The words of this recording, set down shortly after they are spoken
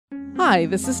Hi,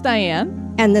 this is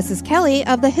Diane. And this is Kelly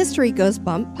of the History Goes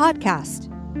Bump podcast.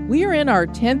 We are in our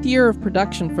 10th year of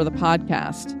production for the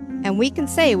podcast. And we can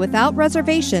say without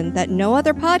reservation that no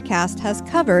other podcast has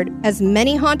covered as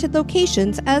many haunted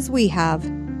locations as we have.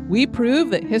 We prove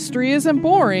that history isn't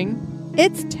boring.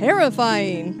 It's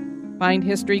terrifying. Find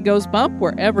History Goes Bump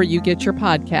wherever you get your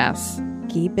podcasts.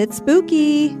 Keep it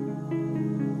spooky.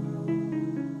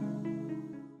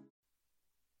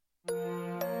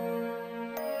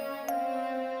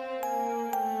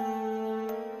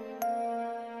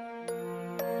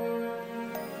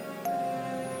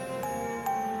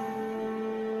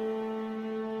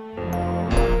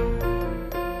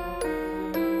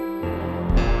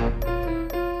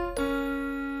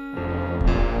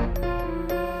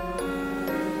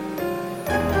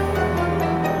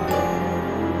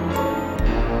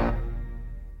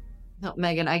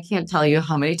 Megan, I can't tell you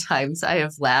how many times I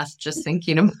have laughed just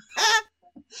thinking about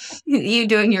you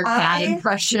doing your cat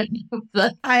impression.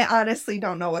 I honestly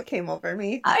don't know what came over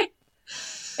me.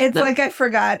 It's like I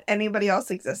forgot anybody else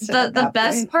existed. The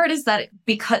best part is that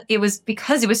because it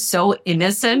was so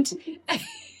innocent.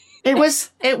 It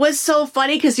was so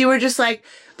funny because you were just like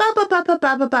ba ba ba ba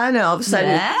ba ba ba, and all of a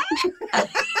sudden,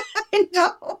 I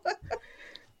know.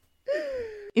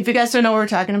 If you guys don't know what we're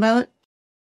talking about,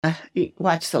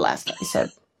 watch the last episode.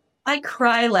 I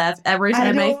cry laugh every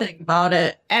time I think about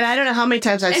it. And I don't know how many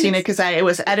times I've seen it because I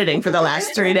was editing for the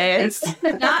last 3 days.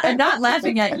 I'm not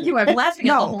laughing at you. I'm laughing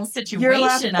at the whole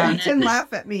situation on it. You can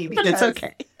laugh at me because it's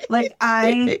okay. Like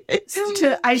I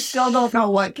still don't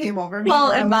know what came over me.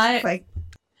 Well, and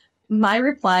my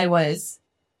reply was,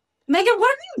 Megan, what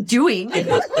are you doing? And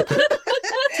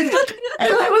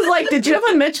I was like, did you have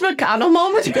a Mitch McConnell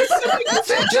moment?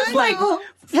 Just like, no.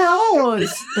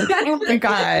 Oh my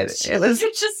God. It was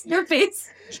just your face.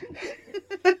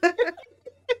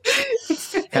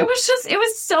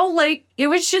 It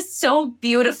was just so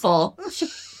beautiful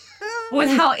with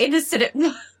how innocent it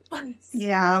was.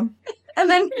 Yeah. And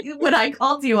then when I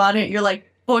called you on it, you're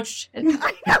like, oh shit. I know,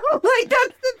 like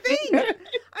that's the thing.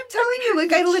 I'm telling you,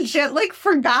 like I legit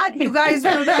forgot you guys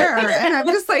were there. And I'm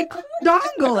just like,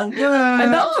 dongle.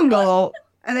 dongle.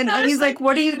 And then he's like,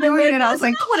 what are you doing? And I was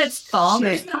like, what it's called.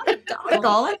 It's not a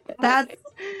dongle.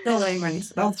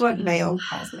 That's what Mayo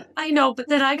calls it. I know, but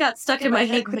then I got stuck in my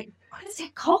head going, what is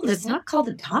it called? It's not called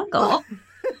a dongle.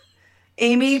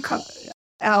 Amy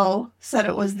L said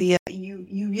it was the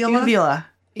uvula.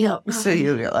 Yeah. So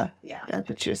uvula. Yeah. That's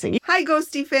what she was saying. Hi,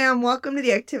 Ghosty fam. Welcome to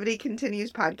the Activity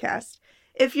Continues podcast.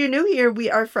 If you're new here,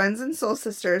 we are friends and soul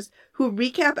sisters who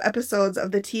recap episodes of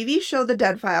the TV show The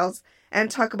Dead Files and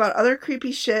talk about other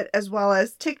creepy shit as well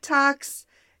as TikToks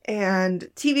and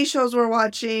TV shows we're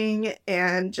watching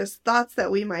and just thoughts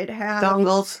that we might have.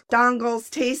 Dongles,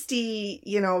 tasty,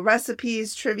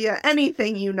 recipes, trivia,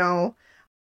 anything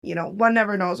one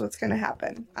never knows what's going to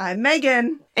happen. I'm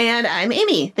Megan. And I'm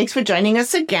Amy. Thanks for joining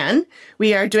us again.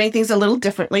 We are doing things a little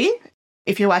differently.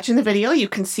 If you're watching the video, you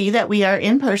can see that we are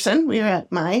in person. We are at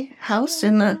my house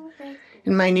in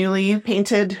my newly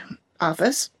painted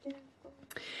office.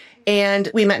 And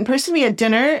we met in person. We had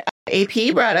dinner.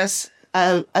 AP brought us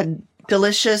a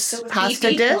delicious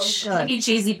pasta dish. Beefy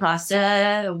cheesy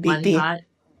pasta, one pot.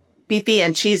 Beefy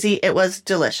and cheesy. It was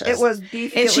delicious. It was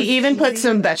beefy. And she even put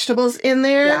some vegetables in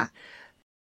there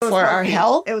for our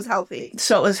health. It was healthy.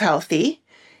 So it was healthy.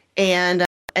 And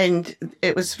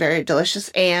it was very delicious.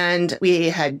 And we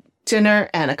had dinner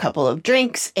and a couple of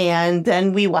drinks. And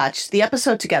then we watched the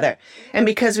episode together. And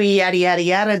because we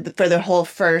yada for the whole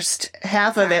first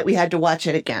half of it, we had to watch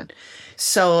it again.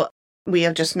 So we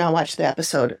have just now watched the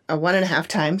episode 1.5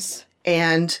 times.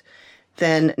 And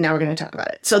then now we're going to talk about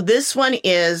it. So this one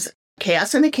is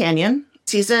Chaos in the Canyon,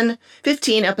 season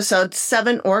 15, episode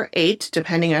 7 or 8,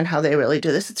 depending on how they really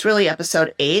do this. It's really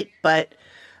episode 8, but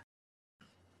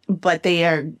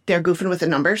they're goofing with the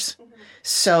numbers.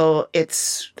 So I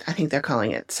think they're calling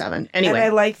it 7. Anyway. And I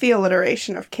like the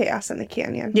alliteration of Chaos in the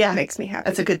Canyon. Yeah. It makes me happy.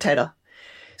 That's a good title.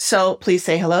 So please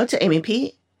say hello to Amy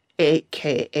P,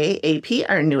 a.k.a. AP,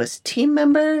 our newest team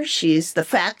member. She's the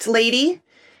fact lady.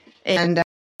 And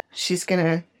she's going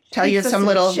to tell you some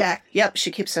little... check. Yep, she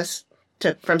keeps us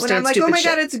from when saying I'm like, stupid oh my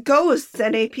shit. God, it's ghosts.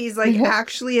 And AP's like,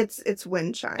 actually, it's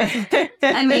wind chime.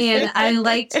 I mean, I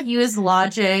like to use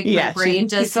logic. Yeah, my brain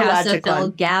just has to fill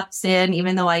gaps in,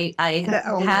 even though I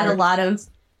had a lot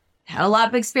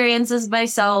of experiences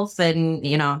myself, and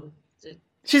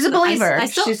she's a believer.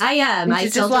 I am.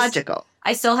 She's just logical.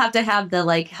 I still have to have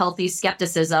the healthy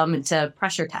skepticism to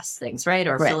pressure test things, right?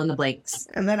 Or fill in the blanks.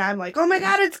 And then I'm like, oh my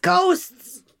God, it's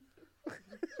ghosts.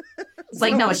 It's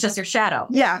like, no, it's just your shadow.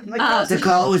 Yeah. Like, The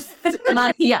ghost.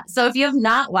 Yeah. So if you have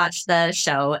not watched the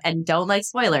show and don't like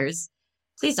spoilers,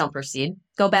 please don't proceed.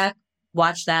 Go back,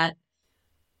 watch that.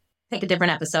 Pick a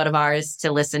different episode of ours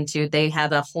to listen to. They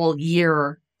have a whole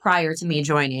year prior to me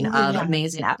joining of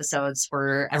amazing episodes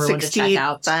for everyone to check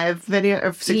out. 65 video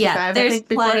or 65. Yeah, there's I think,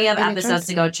 plenty of episodes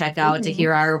to go check out to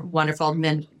hear our wonderful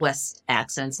Midwest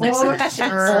accents next week.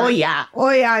 Oh yeah. oh,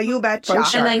 yeah, you betcha. For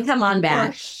sure. And then come on For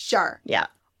back. sure. Yeah.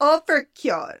 Oh, for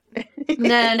sure. And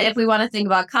then if we want to think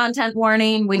about content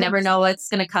warning, we never know what's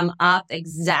going to come up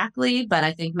exactly, but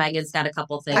I think Megan's got a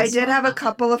couple things. I did have a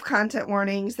couple of content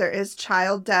warnings. There is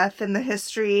child death in the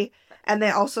history, and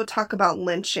they also talk about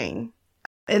lynching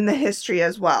in the history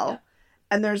as well.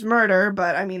 And there's murder,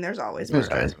 but I mean, there's always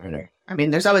murder. I mean,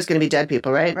 there's always going to be dead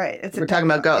people, right? Right. We're talking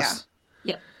about ghosts.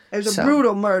 There's a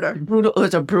brutal murder. Brutal. It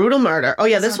was a brutal murder. Oh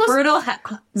yeah, this was brutal,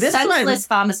 this senseless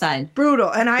homicide. Brutal.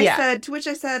 And I Yeah. said, to which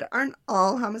I said, aren't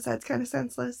all homicides kind of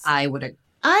senseless? I would agree.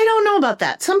 I don't know about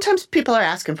that. Sometimes people are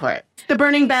asking for it. The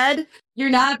burning bed, You're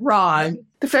not wrong.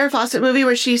 the Farrah Fawcett movie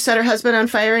where she set her husband on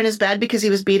fire in his bed because he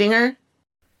was beating her.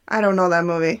 I don't know that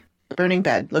movie. The burning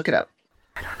bed. Look it up.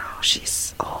 Oh,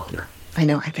 she's old. I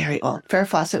know, I'm very old. Farrah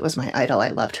Fawcett was my idol. I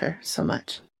loved her so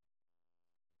much.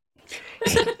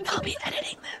 I'll be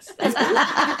editing this.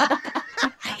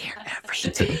 I hear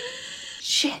everything.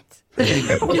 Shit.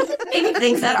 Maybe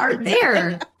things that aren't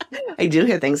there. I do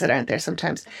hear things that aren't there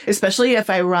sometimes, especially if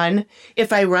I run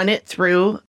it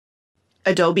through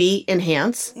Adobe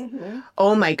Enhance. Mm-hmm.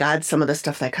 Oh my God, some of the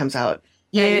stuff that comes out.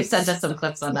 Yeah, you sent us some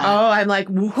clips on that. Oh, I'm like,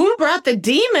 who brought the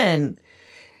demon?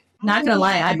 Not gonna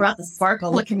lie, I brought the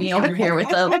sparkle. Look at me over here with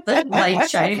the light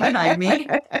shining behind me.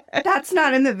 That's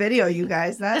not in the video, you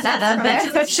guys.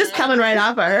 That's just coming right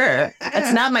off of her.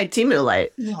 That's not my Temu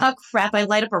light. Oh crap! I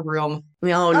light up a room. Oh,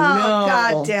 Oh, no.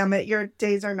 God damn it. Your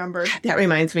days are numbered. That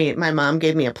reminds me, my mom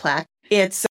gave me a plaque.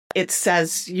 It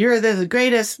says, you're the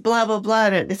greatest, blah, blah, blah.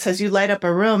 And it says, you light up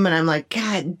a room. And I'm like,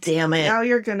 God damn it. Now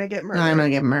you're going to get murdered. I'm going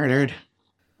to get murdered.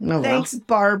 Oh, well. Thanks,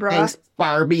 Barbara. Thanks,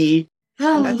 Barbie.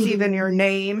 That's even your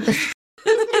name.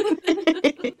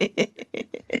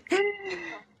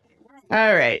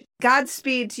 All right.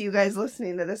 Godspeed to you guys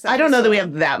listening to this episode. I don't know that we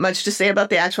have that much to say about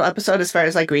the actual episode as far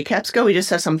as like recaps go. We just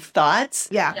have some thoughts.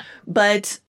 Yeah.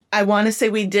 But I want to say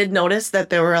we did notice that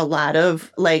there were a lot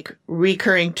of like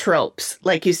recurring tropes.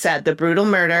 Like you said, the brutal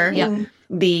murder. Yeah.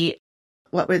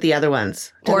 What were the other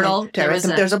ones? Portal. There's a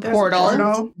There's a portal.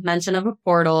 portal. Mention of a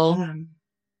portal.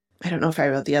 I don't know if I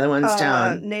wrote the other ones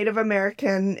down. Native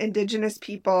American, indigenous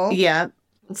people. Yeah.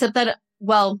 Except that,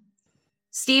 well,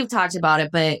 Steve talked about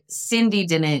it, but Cindy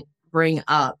didn't bring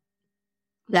up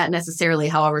that necessarily.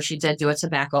 However, she did do a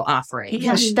tobacco offering.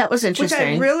 Yeah, that was Which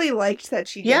interesting. I really liked that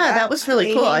she did. Yeah, that was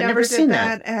really cool. I'd never did seen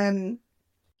that. And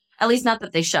At least not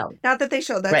that they showed. not that they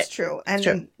showed, that's Right. true. And,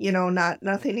 True. you know,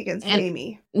 nothing against And-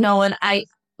 Amy. No, and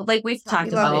we've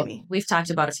talked love about Amy.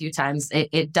 a few times.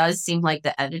 It does seem like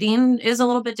the editing is a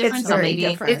little bit different. It's So very maybe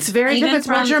different. It's very Even different. It's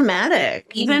more from-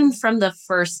 dramatic. even from the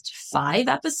first 5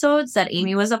 episodes that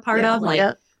Amy was a part Yeah. of, like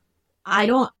Yeah. I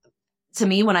don't. To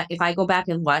me, if I go back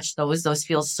and watch those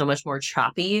feel so much more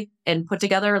choppy and put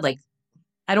together. Like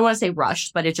I don't want to say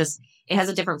rushed, but it has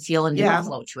a different feel and different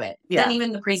flow to it Yeah. than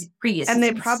even the previous. And they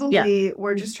seasons. probably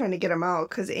were just trying to get him out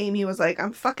because Amy was like,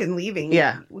 I'm fucking leaving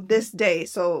this day.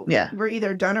 So we're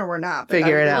either done or we're not. But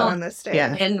Figure I'm it going out. on this day.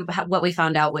 Yeah. And what we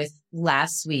found out with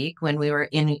last week when we were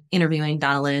interviewing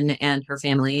Donalyn and her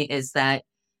family is that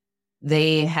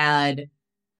they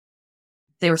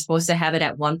were supposed to have it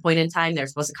at one point in time. They were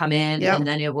supposed to come in, and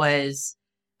then it was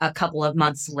a couple of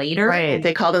months later. Right.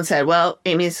 They called and said, well,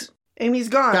 Amy's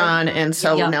gone. And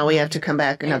so now we have to come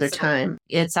back another time.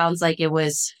 It sounds like it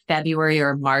was February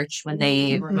or March when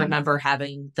they remember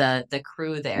having the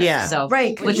crew there. Yeah. So,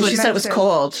 Right. Which she said it was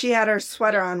cold. She had her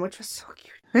sweater on, which was so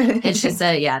cute. and she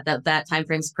said, that time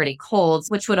frame's pretty cold,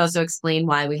 which would also explain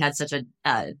why we had such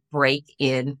a break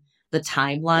in the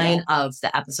timeline of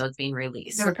the episodes being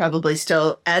released. They were probably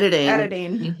still editing.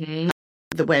 Mm-hmm.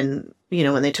 When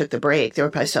they took the break, they were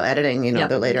probably still editing,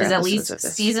 the later because episodes at least of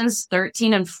this. seasons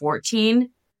 13 and 14,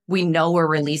 we know were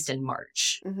released in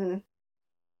March. Mm-hmm.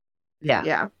 Yeah.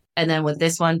 Yeah. And then with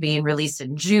this one being released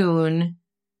in June,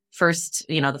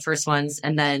 the first ones,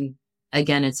 and then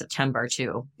again in September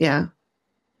too. Yeah.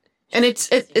 And it's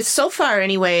so far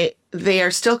anyway, they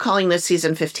are still calling this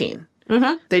season 15.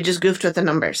 Mm-hmm. They just goofed with the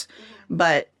numbers.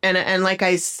 But, and like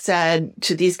I said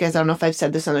to these guys, I don't know if I've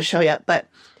said this on the show yet, but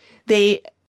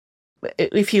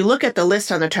if you look at the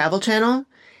list on the Travel Channel,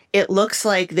 it looks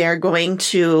like they're going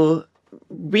to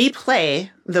replay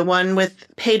the one with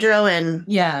Pedro and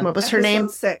what was her name?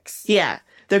 Episode 6. Yeah.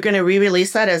 they're going to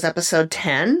re-release that as episode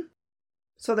 10.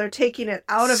 So they're taking it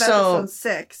out of So- episode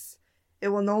 6. It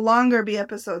will no longer be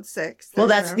episode 6. Well,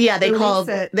 They're that's, gonna yeah, they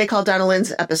release call Donna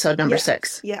Lynn's episode number Yeah.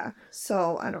 6. Yeah.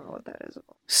 So I don't know what that is.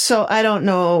 So I don't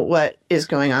know what is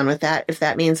going on with that. If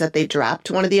that means that they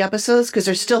dropped one of the episodes, because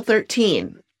there's still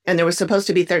 13 and there was supposed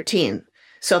to be 13.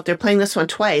 So if they're playing this one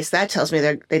twice, that tells me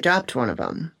they dropped one of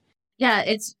them. Yeah,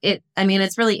 it's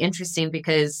really interesting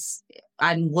because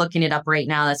I'm looking it up right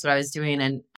now. That's what I was doing.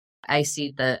 And I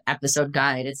see the episode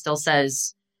guide. It still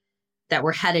says that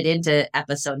we're headed into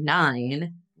episode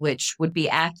 9, which would be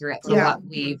accurate for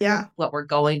Yeah. what we're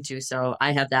going to. So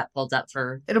I have that pulled up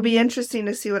for. It'll be interesting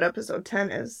to see what episode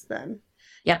 10 is then.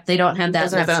 Yep, they don't have that.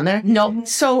 Doesn't have it on there? No,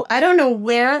 So I don't know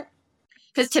where.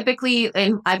 because typically,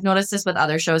 and I've noticed this with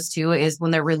other shows too, is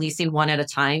when they're releasing one at a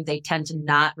time, they tend to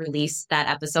not release that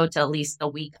episode till at least the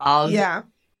week of Yeah.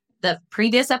 the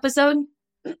previous episode.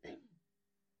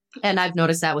 And I've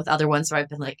noticed that with other ones where I've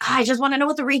been like, I just want to know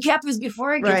what the recap is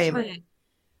before I get to it.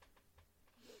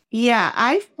 Yeah,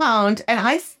 I found, and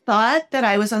I thought that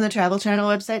I was on the Travel Channel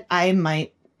website. I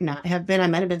might not have been. I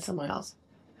might have been somewhere else.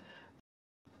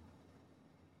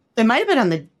 It might have been on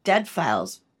the Dead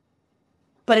Files.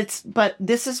 But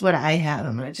this is what I have.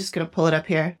 I'm just going to pull it up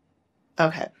here.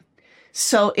 Okay.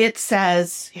 So it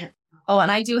says here. Oh,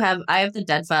 and I have the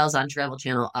Dead Files on Travel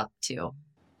Channel up too.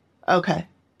 Okay.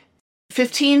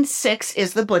 15:6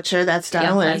 is The Butcher. That's Donna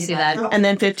Yep, Lynn. I see that. And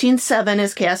then 15:7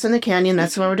 is Chaos in the Canyon.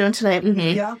 That's what we're doing tonight.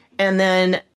 Mhm. Yeah. And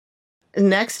then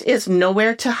next is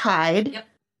Nowhere to Hide. Yep.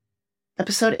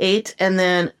 Episode 8. And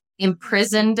then,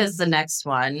 Imprisoned is the next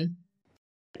one.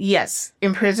 yes,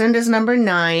 Imprisoned is number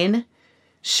 9.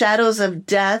 Shadows of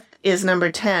Death is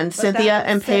number 10. But Cynthia that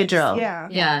was and 6. Pedro. Yeah.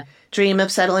 Yeah. Dream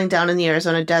of Settling Down in the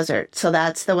Arizona Desert. So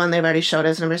that's the one they've already showed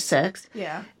as number 6.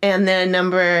 Yeah. And then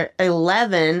number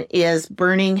 11 is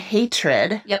Burning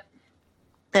Hatred. Yep.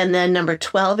 And then number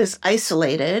 12 is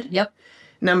Isolated. Yep.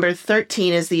 Number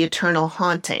 13 is The Eternal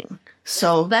Haunting.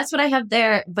 So That's what I have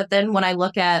there. But then when I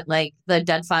look at like the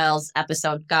Dead Files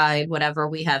episode guide, whatever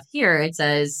we have here, it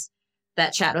says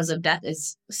that Shadows of Death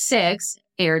is 6,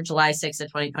 aired July 6th of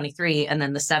 2023. And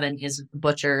then the 7 is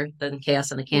Butcher, then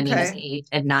Chaos in the Canyon is Okay. 8,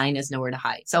 and 9 is Nowhere to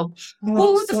Hide. So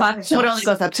what the fuck? so it only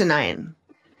goes up to 9.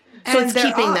 So And it's they're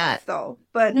keeping off, that. though.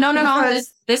 But No.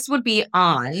 because- This would be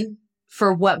on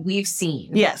for what we've seen.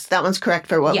 Yes, that one's correct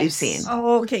for what we've Yes. seen.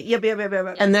 Oh, okay.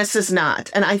 Yep. And this is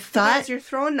not. And I thought Because you're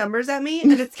throwing numbers at me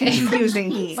and it's confusing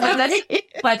me.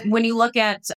 But when you look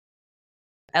at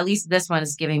least this one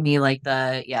is giving me like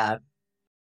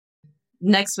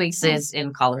next week's is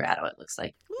in Colorado, it looks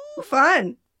like. Ooh,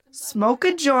 fun. Smoke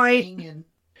a joint.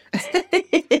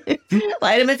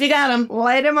 light them if you got them.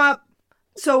 Light them up.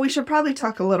 So we should probably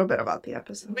talk a little bit about the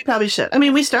episode. We probably should. I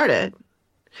mean, we started.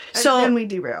 And So then we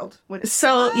derailed.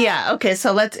 yeah, okay.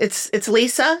 So it's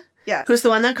Lisa, Yes. who's the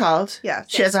one that called. Yes.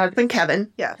 She has a husband,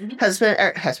 Kevin. Yes. Husband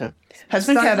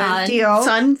Son Kevin. Steele.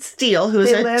 Son Steele,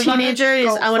 who's They a live on a teenager. Is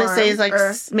goat I want to say farm, is like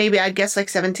or- maybe I'd guess like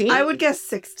 17. I would guess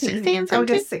 16. 16, I would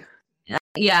guess 17. 16.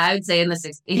 Yeah, I would say in the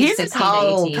 60s. He's a 16 to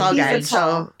tall 18. guy. He's a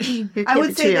tall. So you I can't would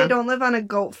be say too they young. don't live on a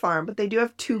goat farm, but they do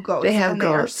have 2 goats. They have and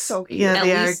goats. They are so cute. Yeah, At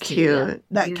they are least 2, cute. yeah.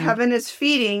 That Kevin is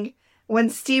feeding when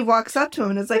Steve walks up to him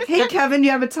and is like, "Hey, Kevin,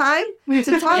 you have a time to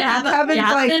talk?" Yeah, Kevin's you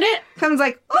have a like, minute? Kevin's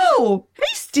like, "Oh, hey,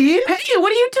 Steve. Hey,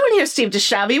 what are you doing here, Steve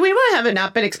Deshavi? We haven't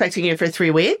not been expecting you for 3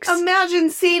 weeks. Imagine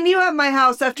seeing you at my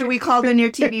house after we called in your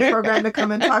TV program to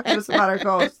come and talk to us about our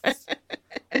ghosts.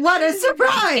 What a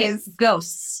surprise!" It's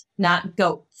ghosts, not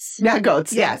goats. Not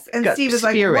goats. Yes, yeah. and Goats. Steve is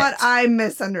like, Spirits. "What? I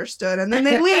misunderstood," and then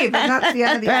they leave, and that's the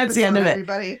end of the That's episode. the end of it.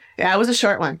 Everybody, Yeah, it was a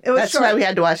short one. It was That's short. why we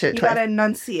had to watch it you twice. gotta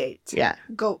enunciate. Yeah.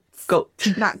 Goats, Goat.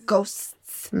 not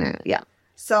ghosts. Yeah.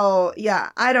 So yeah,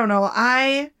 I don't know.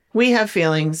 We have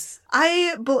feelings.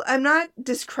 I'm not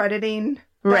discrediting that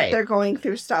Right. they're going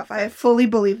through stuff. I fully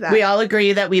believe that. We all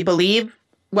agree that we believe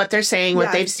what they're saying, what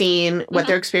Yes. they've seen, what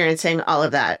they're experiencing, all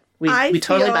of that. We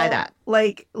totally feel buy that.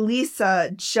 Like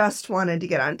Lisa just wanted to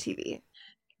get on TV.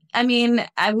 I mean,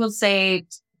 I will say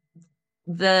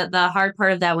the hard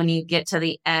part of that when you get to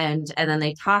the end and then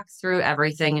they talk through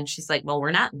everything and she's like, well,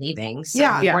 we're not leaving. So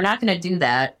Yeah. we're not going to do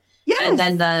that. Yes. And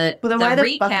then Well, then the why the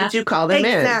recap, fuck did you call them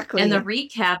exactly. and the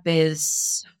recap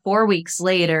is 4 weeks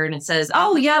later and it says,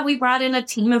 oh yeah, we brought in a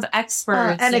team of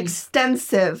experts. an and-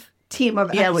 extensive team of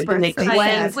in? Yeah, experts. when they they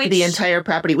cleansed said. the entire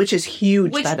property, which is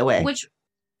huge, by the way. Which,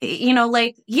 you know,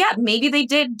 like, yeah, maybe they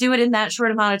did do it in that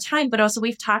short amount of time, but also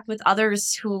we've talked with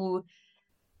others who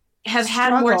have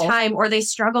had more Struggle. time or they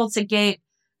struggle to get,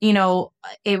 you know,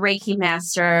 a Reiki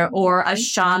master or a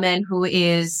shaman who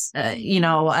is, you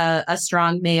know, a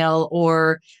strong male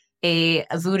or a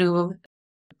voodoo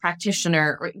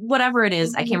practitioner or whatever it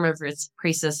is. I can't remember if it's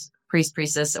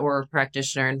priestess, or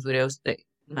practitioner in voodoo.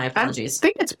 My apologies. I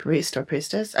think it's priest or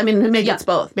priestess. I mean, maybe it's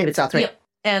both. Maybe it's all three. Yeah.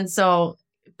 And so,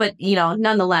 but,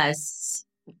 nonetheless,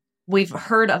 we've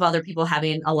heard of other people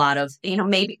having a lot of,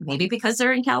 maybe because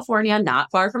they're in California,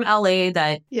 not far from LA,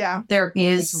 that there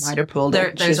is There's a wider pool.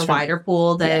 There's a wider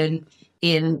pool than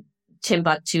in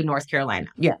Timbuktu, North Carolina.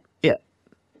 Yeah.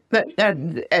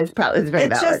 That is probably very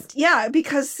valid.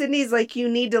 Because Sydney's like, you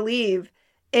need to leave.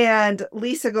 And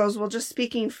Lisa goes, well, just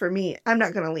speaking for me, I'm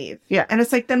not going to leave. Yeah. And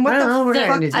it's like, then what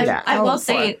the fuck? I will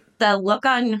say the look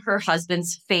on her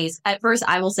husband's face, at first,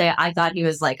 I will say, I thought he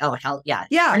was like, oh, hell yeah.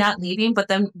 Yeah. We're not leaving. But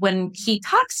then when he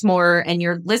talks more and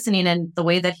you're listening, and the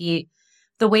way they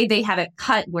have it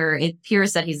cut where it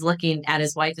appears that he's looking at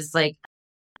his wife is like,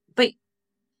 but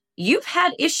you've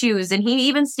had issues. And he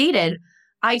even stated,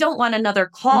 I don't want another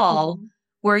call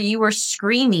where you were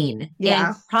screaming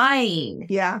and crying.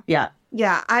 Yeah.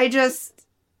 I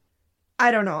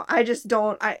don't know.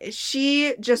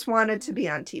 She just wanted to be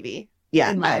on TV.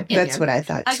 Yeah, in my opinion. That's what I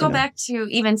thought. I go back to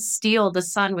even Steele, the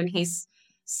son, when he's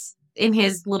in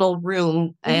his little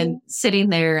room and sitting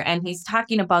there, and he's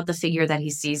talking about the figure that he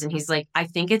sees. And he's like, I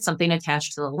think it's something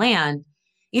attached to the land.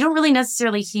 You don't really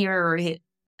necessarily hear,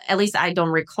 at least I don't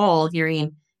recall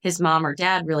hearing his mom or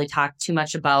dad really talk too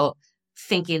much about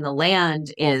thinking the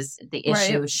land is the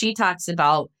issue. Right. She talks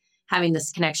about having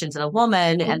this connection to the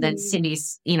woman. And then Cindy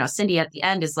at the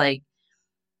end is like,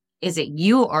 is it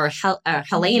you or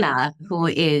Helena who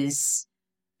is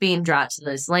being drawn to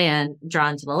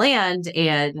the land?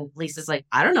 And Lisa's like,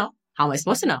 I don't know. How am I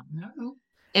supposed to know? I don't know.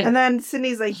 And then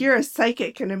Cindy's like, you're a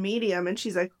psychic and a medium. And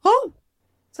she's like, oh.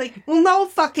 It's like, well, no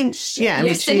fucking shit. Yeah,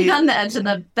 you're sitting on the edge of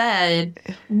the bed.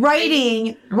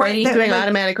 Writing. Doing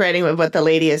automatic writing of what the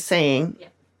lady is saying.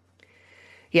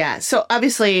 Yeah. So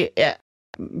obviously,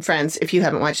 friends, if you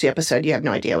haven't watched the episode, you have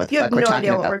no idea what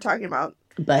we're talking about.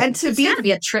 But it's got to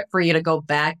be a trip for you to go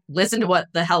back, listen to what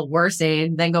the hell we're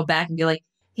saying, then go back and be like,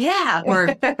 yeah, or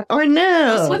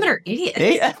no. Most women are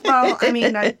idiots. Well, I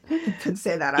mean, I could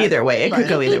say that. Either way. It could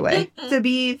go either way. To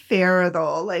be fair,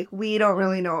 though, like, we don't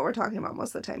really know what we're talking about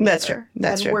most of the time. That's true.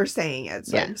 That's true. We're saying it,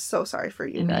 so I'm so sorry for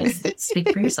you guys.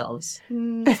 Speak for yourselves.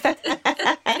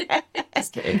 I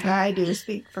do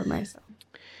speak for myself.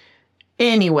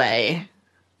 Anyway.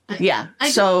 Yeah.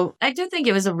 I do think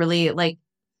it was a really,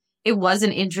 it was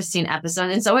an interesting episode.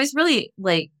 And it's always really,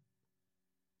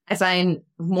 I find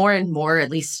more and more, at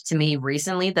least to me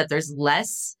recently, that there's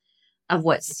less of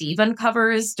what Steve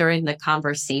uncovers during the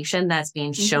conversation that's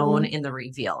being shown in the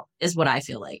reveal, is what I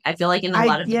feel like. I feel like in a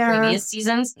lot of the previous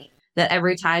seasons, that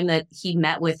every time that he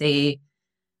met with a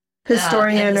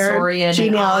historian or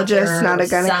genealogist, not a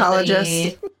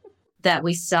gynecologist, that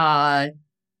we saw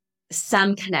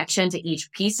some connection to each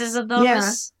pieces of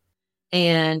those,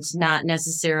 and not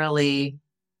necessarily,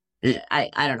 I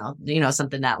don't know,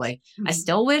 something that way. I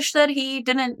still wish that he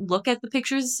didn't look at the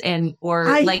pictures I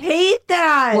hate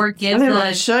that. I Or give didn't want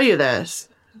to show you this.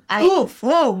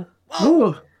 Whoa.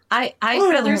 I'd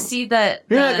rather see that.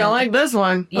 You're not gonna like this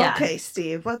one. Yeah. Okay,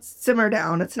 Steve, let's simmer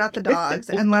down. It's not the dogs,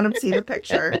 and let them see the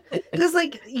picture. Because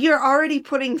you're already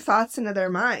putting thoughts into their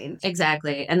mind.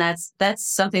 Exactly, and that's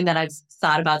something that I've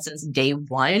thought about since day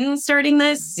one, starting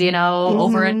this.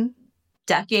 Over a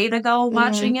decade ago,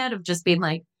 watching it, of just being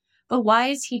like, but why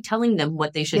is he telling them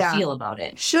what they should feel about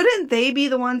it? Shouldn't they be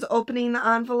the ones opening the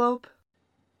envelope?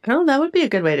 Oh, that would be a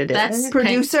good way to do it.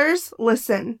 Producers,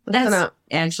 listen. That's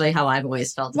actually how I've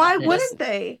always felt. Why wouldn't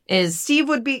they?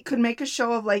 Steve could make a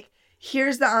show of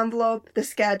here's the envelope, the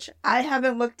sketch. I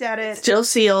haven't looked at it. Still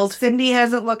sealed. Cindy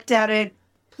hasn't looked at it.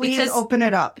 Please open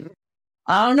it up.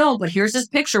 I don't know, but here's this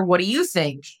picture. What do you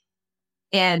think?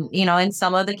 And, in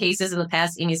some of the cases in the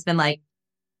past, Amy's been like,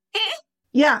 eh.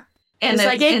 Yeah. And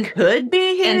it's it could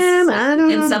be him. I don't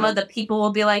know. And some of the people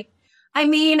will be like, I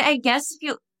mean, I guess if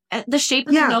you... The shape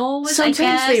of the nose,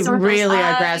 sometimes they really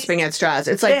are grasping at straws.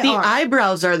 It's like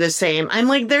eyebrows are the same. I'm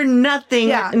like, they're nothing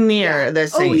near the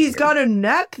same. Oh, he's got a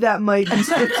neck that might be.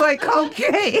 It's like,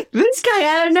 okay. This guy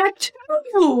had a neck too.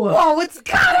 Oh, it's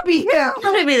gotta be him. It's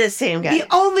gotta be the same guy.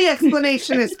 The only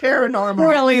explanation is paranormal.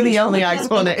 Really the only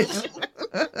explanation.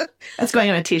 That's going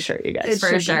on a t-shirt, you guys.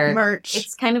 For sure. Merch.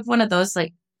 It's kind of one of those,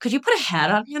 could you put a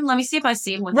hat on him? Let me see if I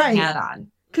see him with a hat on.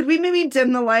 Could we maybe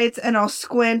dim the lights and I'll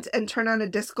squint and turn on a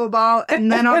disco ball and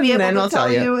then I'll be able to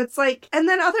tell you. It's like, and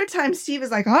then other times Steve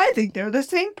is like, I think they're the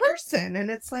same person.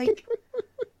 And it's like,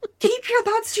 keep your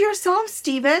thoughts to yourself,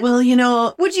 Steven. Well,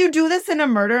 would you do this in a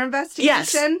murder investigation?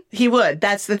 Yes, he would.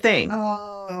 That's the thing.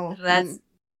 Oh,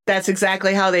 that's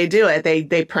exactly how they do it.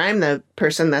 They prime the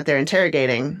person that they're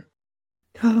interrogating.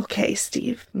 Okay,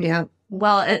 Steve. Yeah.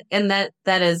 Well, and that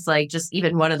is like just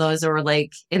even one of those, or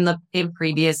like in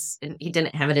previous, and he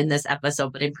didn't have it in this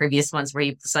episode, but in previous ones where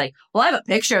he was like, well, I have a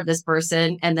picture of this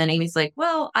person. And then Amy's like,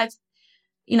 well, I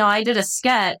did a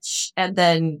sketch. And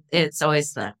then it's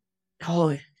always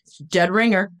dead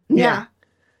ringer. Yeah.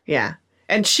 Yeah.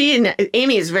 And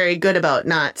Amy is very good about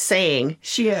not saying,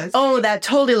 She is. oh, that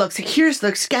totally looks like, here's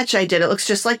the sketch I did. It looks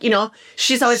just like,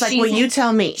 she's always like, well, you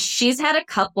tell me. She's had a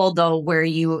couple, though, where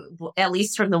at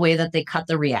least from the way that they cut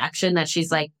the reaction, that she's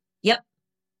like, yep,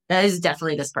 that is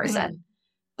definitely this person. Mm-hmm.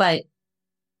 But,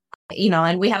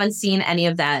 and we haven't seen any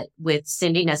of that with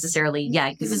Cindy necessarily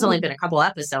yet, because it's only been a couple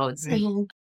episodes. Mhm.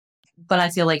 But I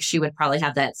feel like she would probably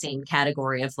have that same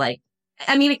category of like,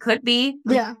 I mean, it could be.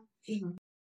 Yeah.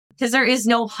 Because there is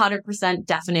no 100%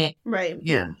 definite Right.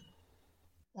 Yeah.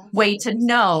 way to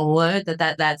know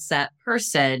that's that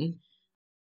person.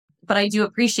 But I do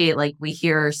appreciate, like, we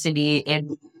hear Cindy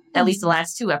in at least the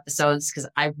last 2 episodes, because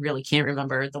I really can't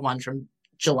remember the one from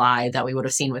July that we would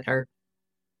have seen with her,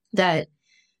 that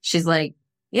she's like,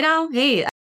 hey,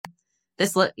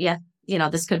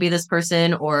 this could be this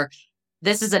person, or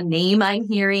this is a name I'm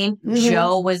hearing. Mhm.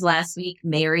 Joe was last week,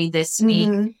 Mary this week.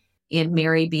 Mhm. And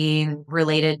Mary being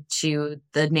related to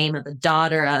the name of the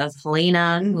daughter of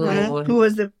Helena, Who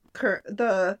was the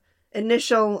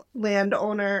initial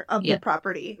landowner of the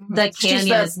property. the She's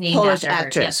canyon is the named Polish after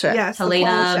her. actress. Yeah. Right? Yes, the Helena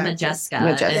Polish actress.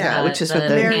 Majeska, which is what the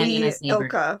canyon Mary is named her.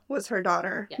 Ilka was her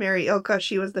daughter. Yeah. Mary Ilka,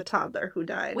 she was the toddler who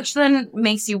died. Which then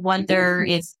makes you wonder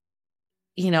if,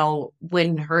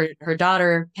 when her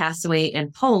daughter passed away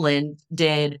in Poland,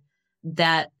 did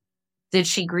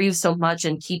she grieve so much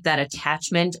and keep that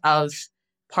attachment of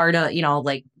part of,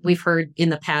 like we've heard in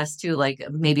the past too, like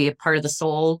maybe a part of the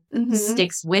soul Mhm.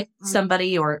 sticks with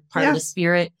somebody, or part of the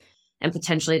spirit. And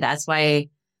potentially that's why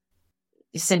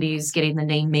Cindy's getting the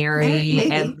name Mary,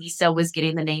 Maybe. and Lisa was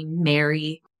getting the name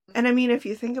Mary. And I mean, if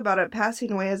you think about it,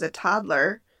 passing away as a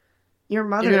toddler, your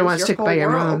mother You're gonna is want to your stick whole by your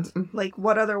world. mom. Like,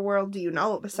 what other world do you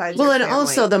know besides Well, your and family?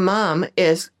 also the mom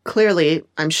is clearly,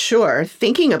 I'm sure,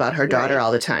 thinking about her daughter Right.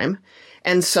 all the time.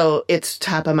 And so it's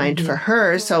top of mind for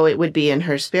her. So it would be in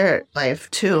her spirit life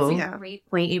too. Yeah. Great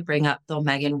point you bring up though,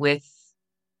 Megan, with,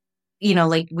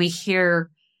 like we hear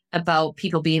about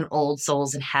people being old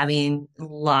souls and having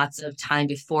lots of time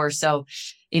before. So,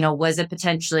 was it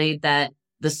potentially that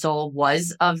the soul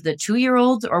was of the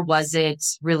 2-year-old, or was it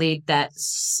really that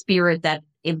spirit that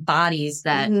embodies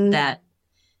that, Mhm. that,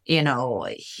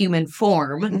 human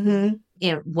form,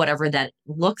 Mhm. whatever that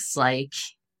looks like?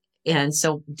 And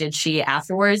so did she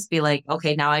afterwards be like,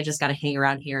 okay, now I just got to hang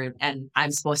around here and I'm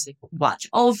supposed to watch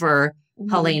over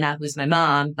Helena, who's my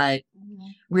mom, but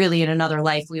really in another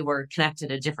life we were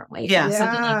connected a different way. Yeah.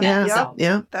 Something like Yeah. that. Yep. So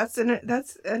Yeah. That's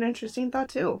an interesting thought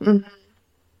too.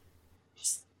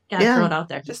 gotta Yeah. throw it out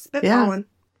there. Just spitballing.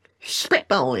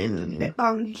 Spitballing.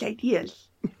 Spitballing ideas.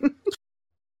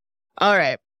 All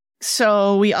right.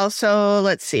 So we also,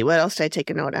 let's see, what else did I take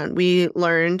a note on? We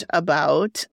learned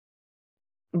about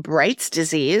Bright's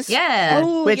disease. Yeah.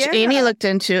 Oh, Which yeah. Amy looked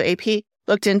into, AP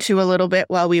looked into a little bit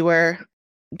while we were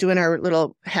doing our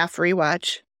little half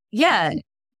rewatch. Yeah.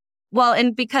 Well,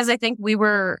 and because I think we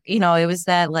were, it was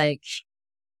that like,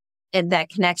 and that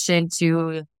connection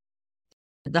to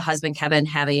the husband, Kevin,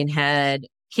 having had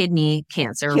kidney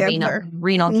cancer, Cancer.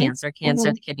 renal Mhm. cancer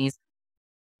of the kidneys.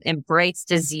 And Bright's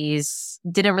disease,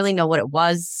 didn't really know what it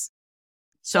was.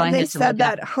 So And I they had to said look it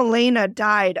up. that Helena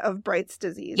died of Bright's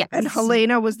disease. Yes. And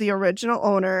Helena was the original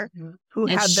owner who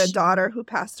And had the she- daughter who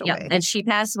passed Yeah, away. and she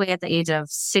passed away at the age of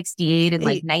 68 in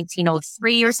like Eight.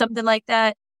 1903 or something like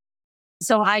that.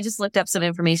 So I just looked up some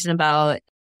information about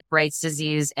Bright's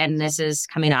disease, and this is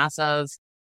coming off of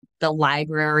the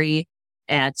library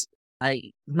at,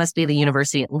 must be the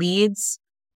University at Leeds.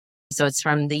 So it's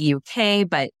from the UK,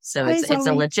 but so Hi, it's a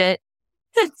Zoe.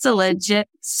 legit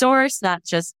source, not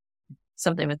just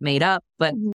something with made up.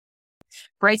 But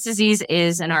Bright's disease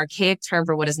is an archaic term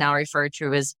for what is now referred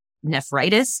to as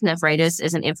nephritis. Nephritis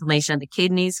is an inflammation of the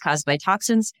kidneys caused by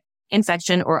toxins,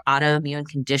 infection, or autoimmune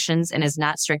conditions, and is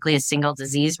not strictly a single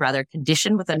disease, rather a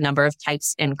condition with a number of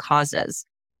types and causes.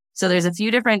 So there's a few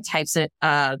different types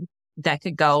that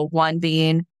could go. One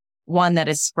being one that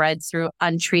is spread through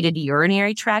untreated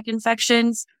urinary tract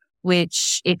infections,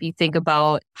 which if you think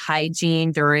about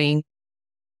hygiene during,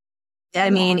 I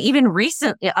mean, even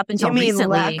recently, up until You mean recently.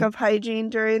 lack of hygiene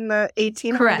during the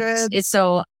 1800s? Correct.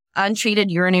 So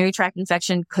untreated urinary tract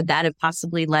infection, could that have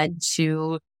possibly led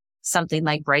to something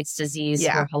like Bright's disease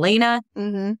Yeah. or Helena?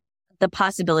 Mm-hmm. The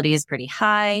possibility is pretty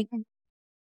high.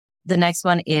 The next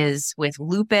one is with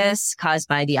lupus, caused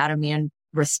by the autoimmune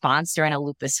response during a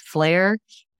lupus flare.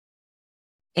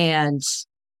 And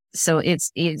So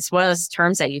it's one of those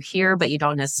terms that you hear, but you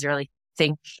don't necessarily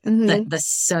think the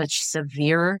such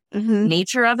severe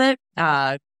nature of it.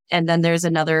 And then there's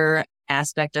another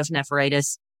aspect of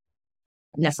nephritis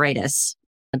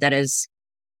that is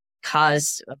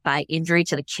caused by injury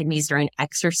to the kidneys during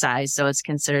exercise. So it's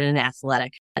considered an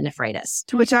athletic nephritis.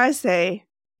 To which I say,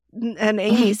 and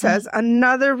Amy says,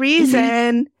 another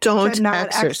reason Don't to not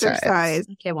exercise.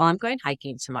 Okay, well, I'm going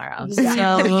hiking tomorrow.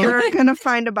 Yeah. So You're going to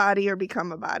find a body or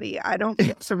become a body. I don't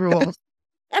fix the rules.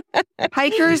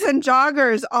 Hikers and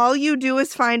joggers, all you do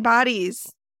is find bodies.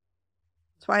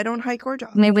 That's why I don't hike or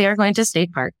jog. maybe we are going to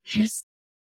State Park.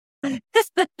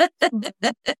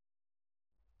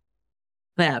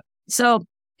 Yeah. So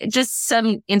just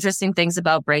some interesting things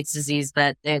about Bright's disease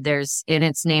that there's, and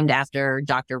it's named after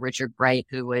Dr. Richard Bright,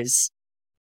 who was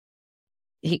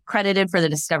credited for the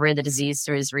discovery of the disease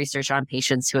through his research on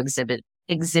patients who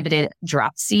exhibited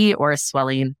dropsy or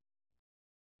swelling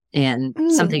and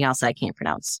something else I can't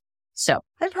pronounce. So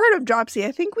I've heard of dropsy.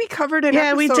 I think we covered an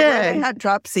Yeah, we episode where did. they had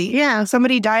dropsy. Yeah.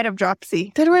 Somebody died of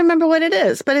dropsy. I don't remember what it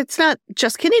is, but it's not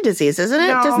just kidney disease, isn't it?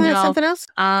 No. Doesn't it have No. something else?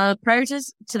 prior to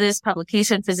this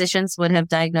publication, physicians would have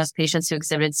diagnosed patients who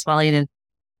exhibited swelling and,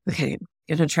 okay, I'm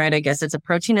going to try it. I guess it's a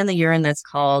protein in the urine that's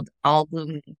called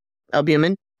Albumin.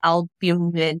 albuminuria.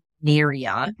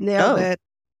 Nailed Oh. it.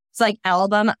 It's like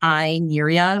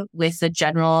albuminuria with the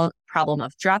general problem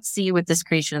of dropsy. With this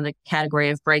creation of the category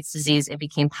of Bright's disease, it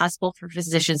became possible for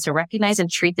physicians to recognize and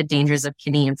treat the dangers of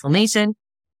kidney inflammation.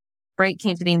 Bright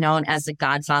came to be known as the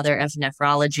godfather of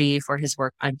nephrology for his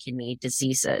work on kidney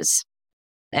diseases.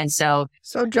 And so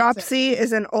So dropsy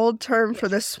is an old term for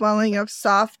the swelling of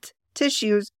soft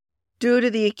tissues due to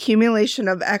the accumulation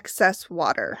of excess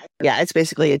water. Yeah, it's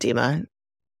basically edema.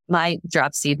 my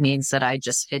dropsy means that I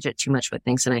just fidget too much with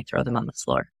things and I throw them on the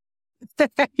floor.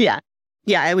 Yeah.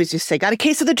 Yeah, I always just say, got a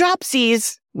case of the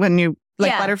dropsies when you,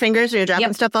 like Yeah. Butterfingers, or you're dropping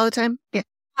Yep. stuff all the time. Yeah.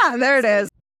 Ah, there it is.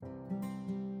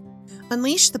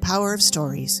 Unleash the power of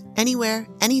stories anywhere,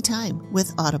 anytime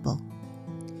with Audible.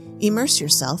 Immerse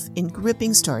yourself in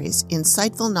gripping stories,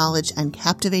 insightful knowledge, and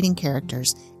captivating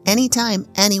characters anytime,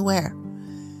 anywhere.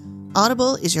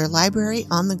 Audible is your library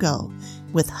on the go.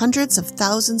 With hundreds of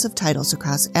thousands of titles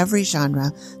across every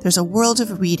genre, there's a world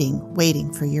of reading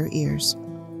waiting for your ears.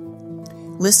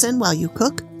 Listen while you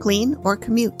cook, clean, or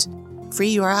commute. Free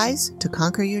your eyes to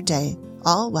conquer your day,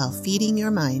 all while feeding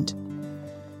your mind.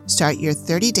 Start your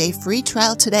 30-day free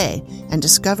trial today and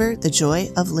discover the joy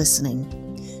of listening.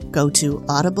 Go to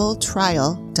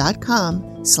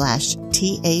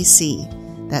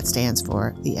audibletrial.com/TAC. That stands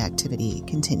for The Activity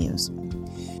Continues.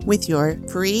 With your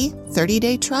free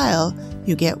 30-day trial,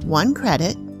 you get 1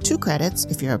 credit, 2 credits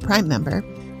if you're a Prime member,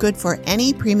 good for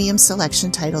any premium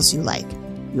selection titles you like,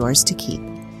 yours to keep.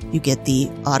 You get the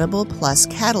Audible Plus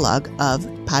catalog of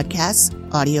podcasts,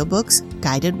 audiobooks,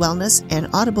 guided wellness, and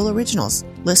Audible originals.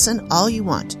 Listen all you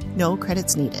want, no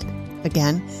credits needed.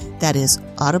 Again, that is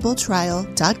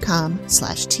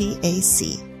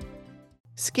audibletrial.com/TAC.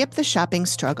 Skip the shopping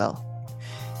struggle.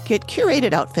 Get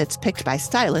curated outfits picked by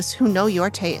stylists who know your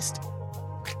taste.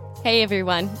 Hey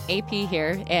everyone, AP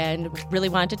here, and really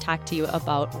wanted to talk to you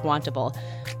about Wantable,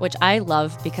 which I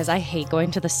love because I hate going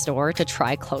to the store to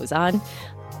try clothes on.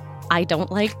 I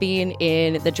don't like being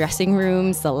in the dressing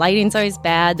rooms, the lighting's always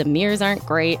bad, the mirrors aren't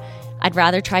great. I'd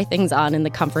rather try things on in the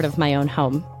comfort of my own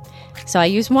home. So I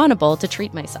use Wantable to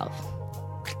treat myself.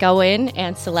 Go in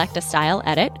and select a style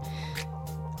edit,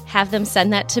 have them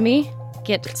send that to me,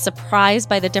 get surprised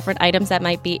by the different items that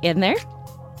might be in there.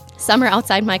 Some are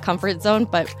outside my comfort zone,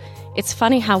 but it's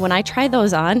funny how when I try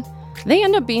those on, they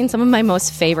end up being some of my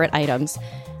most favorite items.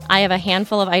 I have a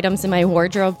handful of items in my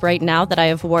wardrobe right now that I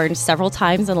have worn several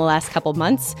times in the last couple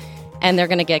months, and they're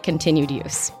going to get continued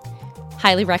use.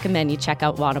 Highly recommend you check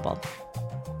out Wantable.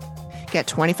 Get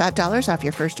 $25 off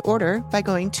your first order by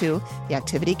going to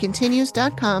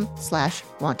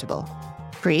theactivitycontinues.com/wantable.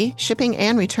 Free shipping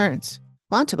and returns.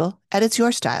 Wantable edits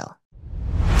your style.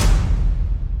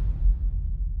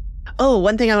 Oh,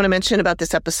 one thing I want to mention about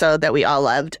this episode that we all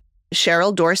loved,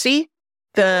 Cheryl Dorsey,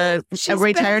 the She's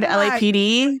retired back.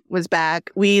 LAPD, was back.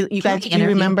 You guys, do you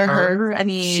remember her? I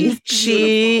mean,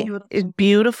 She is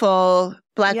beautiful,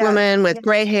 black Yes. woman with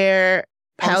gray hair,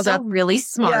 piled also up. really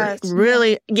smart. Yes.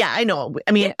 Really, yeah, I know.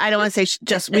 I mean, I don't want to say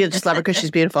we just love her because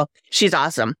she's beautiful. She's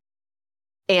awesome.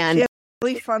 And She has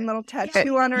really fun little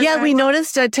tattoo on her yeah, neck. we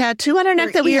noticed a tattoo on her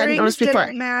neck that we hadn't earrings noticed before.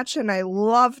 didn't match, and I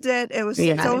loved it. It was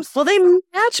Yeah. so. Well, they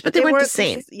matched, but they weren't the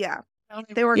same. Yeah,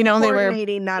 they were You know, they were-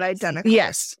 coordinating, not identical.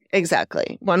 Yes,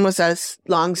 exactly. One was a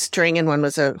long string and one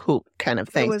was a hoop kind of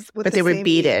It thing. was with But the they were same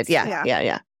beaded. beads.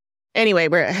 Yeah. Anyway,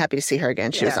 we're happy to see her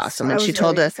again. She was awesome. And she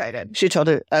told a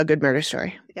good murder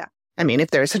story. Yeah. I mean,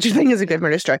 if there is such a thing as a good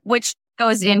murder story. Which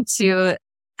goes into,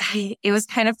 it was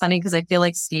kind of funny because I feel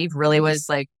like Steve really was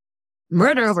like,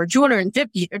 murder over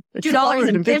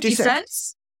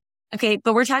 $2.50. Okay,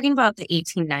 but we're talking about the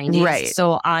 1890s. Right.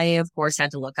 So I, of course,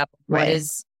 had to look up what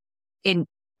is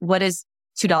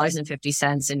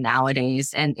 $2.50 in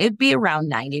nowadays. And it'd be around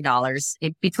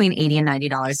 $90, between $80 and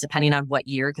 $90, depending on what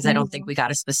year, because I don't think we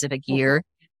got a specific year.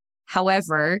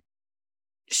 However,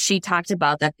 she talked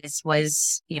about that this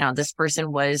was, this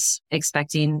person was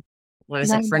expecting, what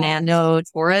was it? Fernando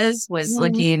Torres was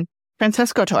looking.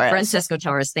 Francisco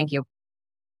Torres. Thank you.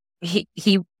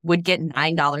 He would get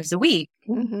 $9 a week.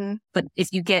 Mm-hmm. But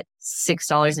if you get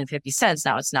 $6.50,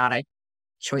 now it's not a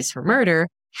choice for murder.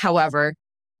 However,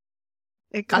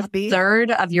 it could be a third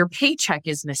of your paycheck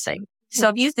is missing. So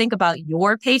if you think about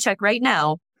your paycheck right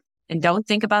now and don't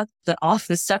think about all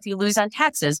the stuff you lose on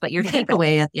taxes, but your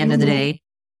takeaway at the end of the day,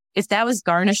 if that was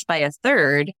garnished by a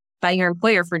third by your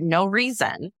employer for no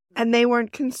reason. And they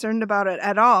weren't concerned about it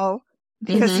at all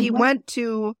because he went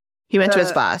to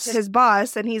his boss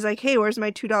and he's like, hey, where's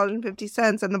my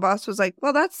 $2.50? And the boss was like,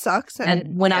 well, that sucks.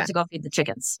 And went out to go feed the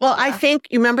chickens. Well, I think,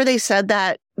 you remember they said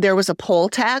that there was a poll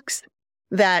tax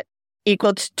that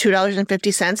equaled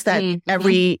 $2.50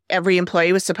 that every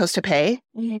employee was supposed to pay,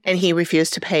 and he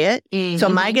refused to pay it. So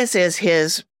my guess is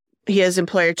his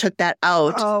employer took that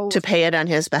out to pay it on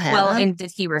his behalf. Well, and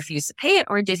did he refuse to pay it,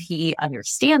 or did he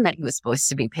understand that he was supposed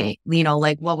to be paid?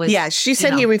 What was... Yeah, she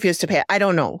said he refused to pay it. I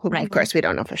don't know. Right. Of course, we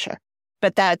don't know for sure.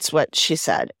 But that's what she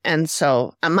said. And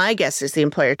so my guess is the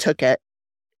employer took it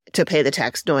to pay the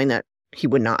tax knowing that he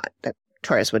would not, that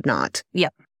Torres would not.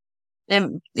 Yep.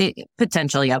 And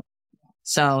potentially, yep.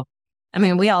 So, I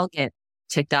mean, we all get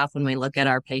ticked off when we look at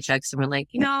our paychecks and we're like,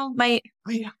 I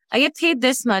get paid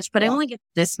this much, but I only get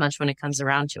this much when it comes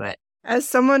around to it. As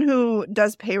someone who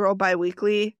does payroll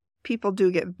biweekly, people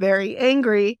do get very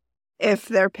angry if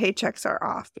their paychecks are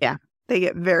off. Yeah. They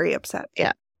get very upset.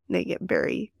 Yeah. They get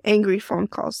very angry phone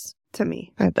calls to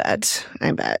me. I bet.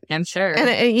 I'm sure.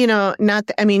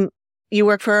 And, you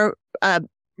work for a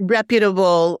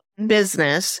reputable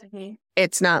business. Mm-hmm.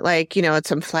 It's not like, it's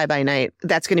some fly-by-night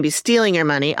that's going to be stealing your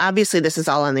money. Obviously, this is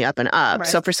all on the up and up. Right.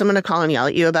 So for someone to call and yell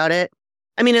at you about it,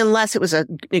 unless it was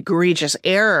an egregious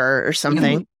error or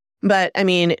something. But,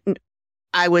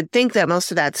 I would think that most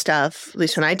of that stuff, at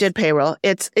least when I did payroll,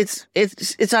 it's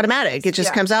automatic. It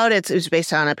just comes out. It's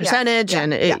based on a percentage,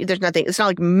 and there's nothing. It's not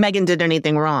like Megan did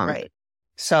anything wrong. Right.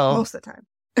 So most of the time,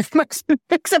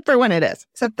 except for when it is.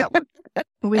 Except that one.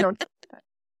 We don't.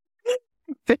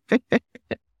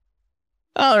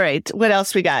 All right. What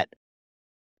else we got?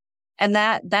 And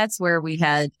that's where we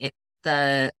had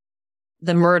the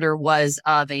murder was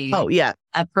of a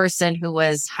person who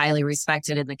was highly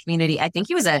respected in the community. I think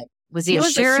he was a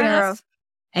sheriff?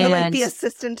 And like the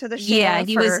assistant to the sheriff.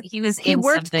 Yeah, he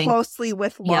worked closely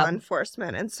with law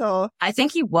enforcement. And so I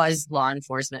think he was law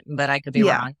enforcement, but I could be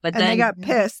wrong. But then they got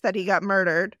pissed that he got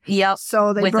murdered. Yep.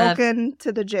 So they broke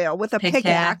into the jail with a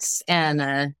pickaxe and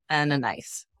a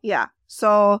knife. Yeah.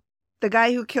 So the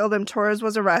guy who killed him, Torres,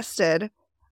 was arrested.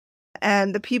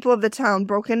 And the people of the town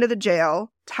broke into the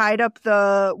jail, tied up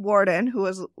the warden who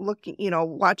was looking,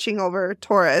 watching over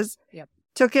Torres,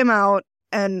 took him out,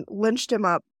 and lynched him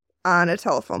up on a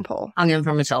telephone pole. Hung him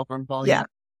from a telephone pole, yeah.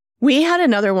 We had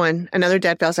another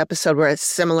Dead Files episode where a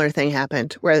similar thing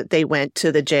happened, where they went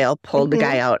to the jail, pulled the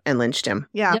guy out, and lynched him.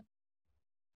 Yeah. Yep.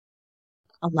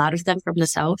 A lot of them from the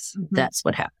South, that's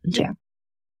what happened. Yeah.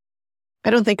 I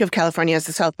don't think of California as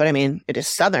the South, but it is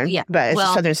Southern. Yeah. But it's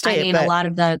a Southern state. A lot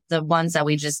of the ones that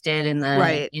we just did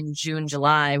in June,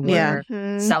 July were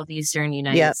Southeastern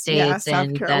United States. Yeah,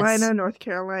 South Carolina, North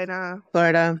Carolina,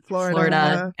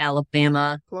 Florida,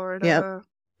 Alabama. Florida.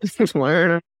 Yep.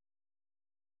 Florida.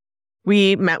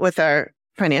 We met with our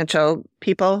financial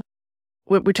people.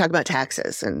 We talk about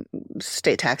taxes and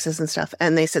state taxes and stuff.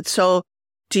 And they said, so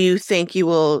do you think you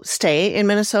will stay in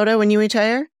Minnesota when you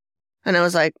retire? And I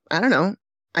was like, I don't know.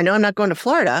 I know I'm not going to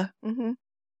Florida. Mm-hmm.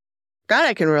 That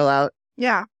I can rule out.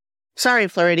 Yeah. Sorry,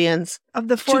 Floridians. Of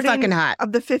the 40, too fucking hot.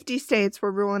 Of the 50 states, we're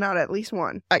ruling out at least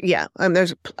one.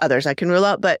 There's others I can rule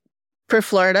out, but for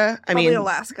Florida, Probably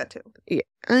Alaska too.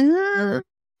 Yeah.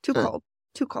 Too cold.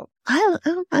 Too cold. I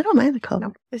don't mind the cold.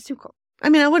 No, it's too cold. I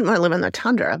wouldn't want to live in the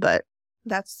tundra, but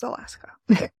that's Alaska.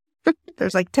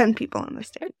 There's like 10 people in the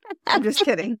state. I'm just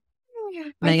kidding.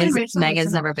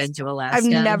 Megan's never been to Alaska. I've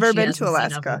never been to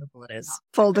Alaska.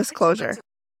 Full disclosure.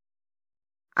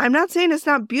 I'm not saying it's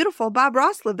not beautiful. Bob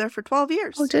Ross lived there for 12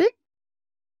 years. Oh, did he?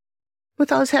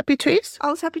 With all his happy trees?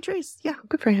 All his happy trees, yeah.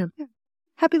 Good for him. Yeah.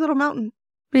 Happy little mountain.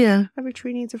 Yeah. Every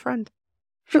tree needs a friend.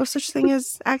 No such thing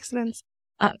as accidents.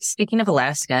 Speaking of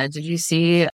Alaska, did you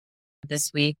see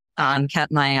this week on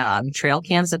my trail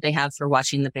cams that they have for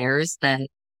watching the bears? That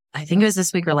I think it was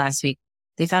this week or last week.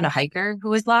 They found a hiker who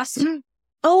was lost. Mm-hmm.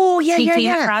 Oh, yeah, he yeah, came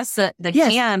yeah. across the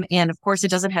Yes. cam, and of course it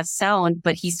doesn't have sound,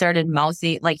 but he started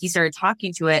mouthing, like he started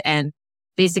talking to it, and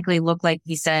basically looked like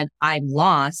he said, "I'm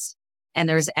lost." And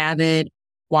there's avid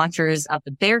watchers of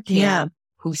the bear camp Yeah.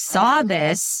 who saw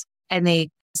this, and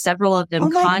several of them Oh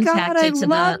my God, contacted I to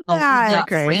love that.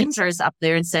 the rangers up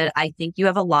there and said, "I think you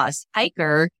have a lost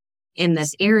hiker in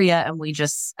this area," and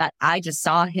I just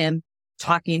saw him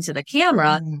talking to the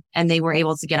camera, and they were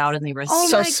able to get out, and they were Oh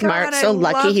So my smart. God, So I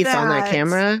lucky love he found that that.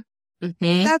 camera.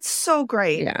 Mhm. That's so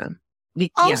great. Yeah. Yeah.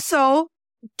 Also,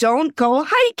 don't go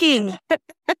hiking.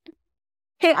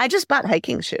 Hey, I just bought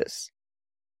hiking shoes.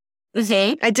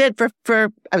 Okay. I did for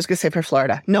I was going to say for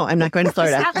Florida. No, I'm not going to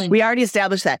Florida. Scotland. We already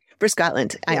established that. For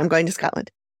Scotland. I am going to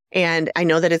Scotland. And I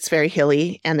know that it's very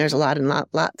hilly and there's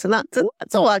lots of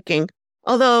walking.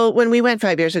 Although when we went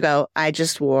 5 years ago, I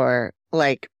just wore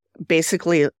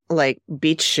basically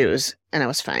beach shoes and I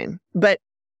was fine. But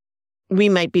we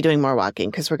might be doing more walking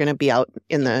because we're going to be out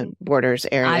in the borders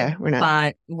area. We're not.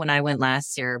 But when I went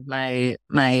last year, my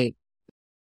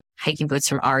hiking boots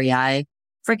from REI,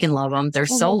 freaking love them. They're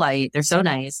so light. They're so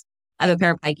nice. I have a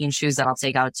pair of hiking shoes that I'll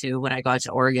take out to when I go out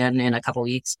to Oregon in a couple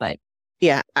weeks. But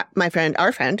Yeah,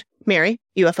 our friend, Mary,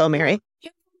 UFO Mary,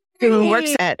 who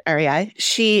works at REI,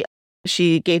 she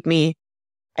gave me,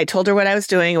 I told her what I was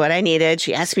doing, what I needed.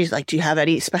 She asked me, do you have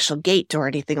any special gait or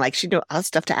anything? She knew all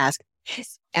stuff to ask.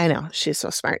 I know, she's so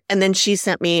smart. And then she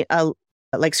sent me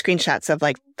screenshots of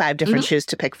 5 different shoes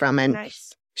to pick from. And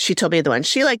Nice. she told me the ones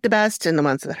she liked the best and the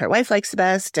ones that her wife likes the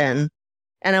best. And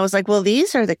I was like, well,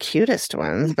 these are the cutest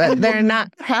ones, but they're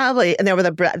not probably. And they were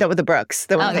the Brooks,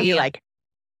 the ones that you like.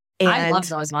 And I love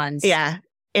those ones. yeah.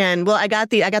 And I got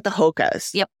the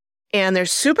Hokas. Yep. And they're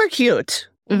super cute.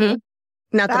 Mm-hmm.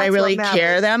 Not that I That's really what care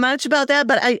matters. that much about that,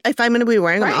 but if I'm going to be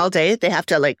wearing them Right. all day, they have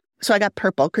to so I got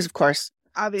purple because of course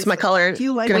Obviously. it's my color. Do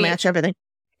you like going to it? match everything.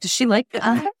 Does she like?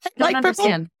 I don't Like purple?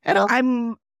 understand. At all.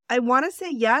 I want to say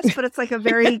yes, but it's a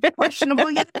very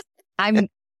questionable yes.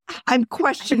 I'm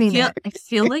questioning it. I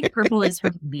feel like purple is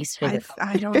her least favorite.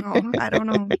 I don't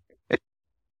know.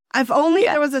 If only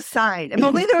there was a sign. If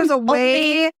only there was a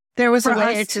way. There was a For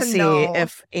way us to to see know.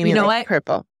 if Amy You know liked what?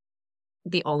 purple.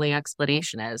 The only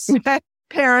explanation is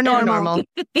Paranormal.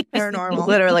 Paranormal.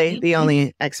 Literally the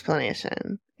only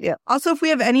explanation. Yeah. Also, if we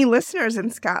have any listeners in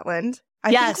Scotland,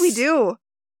 I think we Yes. do.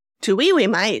 Do we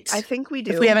might. I think we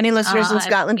do. If we have any listeners in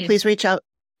Scotland, if- please reach out.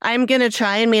 I'm going to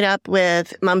try and meet up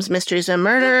with Mom's Mysteries and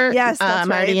Murder. Yes, that's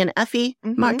Marty right. and Effie.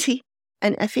 Mhm. Marty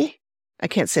and Effie. I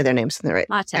can't say their names in the right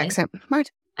Mate. accent.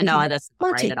 Marty. No, that's not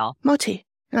Monty. right at all. Moti.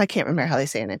 I can't remember how they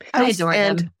say it. I adore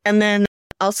them. And then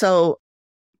also,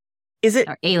 is it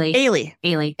Or Ailey.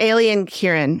 Ailey? Ailey and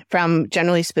Kieran from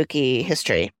Generally Spooky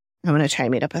History. I'm going to try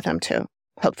and meet up with them too,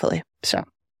 hopefully. So,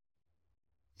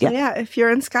 Yeah. If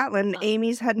you're in Scotland,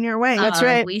 Amy's heading your way. That's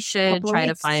right. We should Couple of try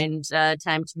to weeks. find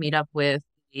time to meet up with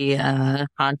the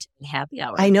Haunted Happy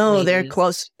Hour. I know they're ladies.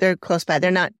 close. They're close by.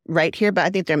 They're not right here, but I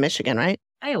think they're Michigan, right?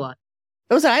 Iowa.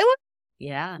 Oh, was it Iowa?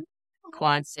 Yeah.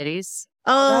 Quad Cities.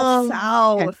 Oh, That's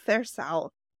south. okay. They're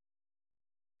south.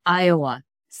 Iowa.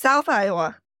 South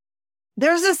Iowa.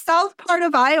 There's a south part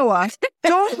of Iowa.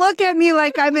 Don't look at me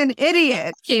like I'm an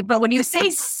idiot. Okay, but when you say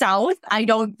south, I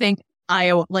don't think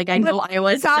Iowa. I know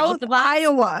Iowa is South south of us.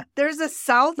 Iowa. There's a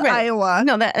South Right. Iowa.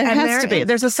 no, that it And has there to be. is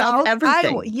There's a South everything.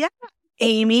 Iowa. Yeah,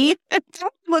 Amy.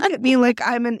 Don't look at me like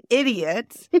I'm an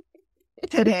idiot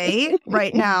today,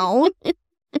 right now.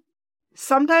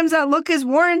 Sometimes that look is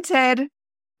warranted,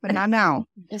 but not now.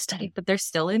 But they're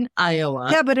still in Iowa.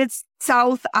 Yeah, but it's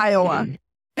South Iowa.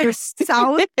 There's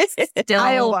South Still,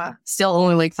 Iowa, Still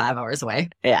only 5 hours away.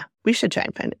 Yeah, we should try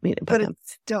and meet up but with them.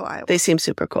 it's still Iowa. They seem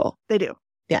super cool. They do.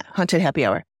 Yeah, Haunted Happy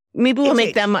Hour. Maybe we'll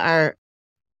make them our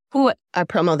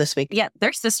promo this week. Yeah,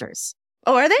 they're sisters.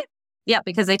 Oh, are they? Yeah,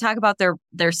 because they talk about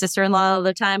their sister-in-law all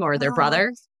the time or their Oh.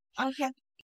 brother. Okay.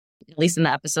 At least in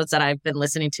the episodes that I've been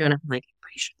listening to, and I'm like,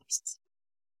 pretty sure they're sisters.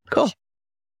 Cool.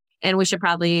 And we should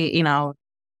probably,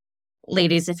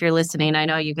 ladies, if you're listening, I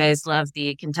know you guys love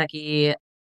the Kentucky,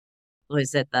 what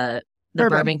is it, the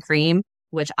bourbon cream,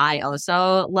 which I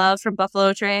also love from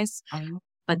Buffalo Trace,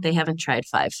 but they haven't tried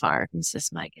Five Farms, is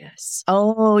my guess.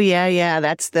 Oh, yeah.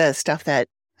 That's the stuff that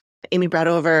Amy brought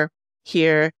over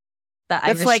here.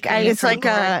 It's like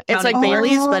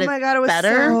Bailey's, but oh my God, it was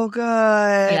better. so good.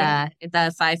 Yeah,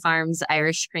 the Five Farms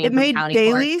Irish cream. It from made County Cork.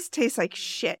 Bailey's taste like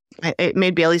shit. It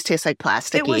made Bailey's taste like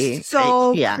plasticky. It was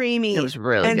so yeah, creamy. it was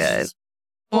really and good.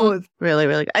 Really,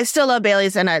 really good. I still love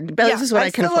Bailey's, and Bailey's is what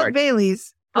I can still love afford.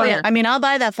 Bailey's. Oh, yeah. I mean, I'll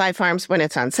buy that Five Farms when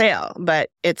it's on sale, but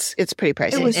it's pretty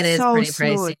pricey. It was It is so pretty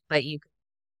smooth. pricey, but you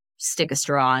stick a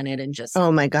straw in it and just.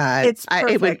 Oh my God. It's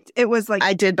perfect. It was like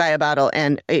I did buy a bottle,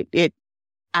 and it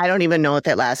I don't even know if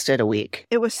it lasted a week.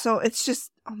 it was so. It's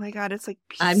just oh my God. It's like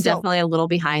I'm so- definitely a little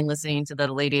behind listening to the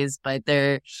ladies, but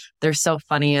they're so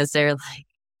funny as they're like,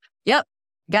 "Yep,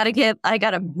 I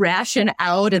gotta ration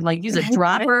out and like use a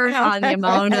dropper on the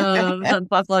amount of the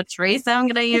Buffalo Trace I'm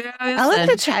gonna use." I'll have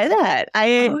to try that.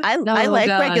 I like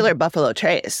God. regular Buffalo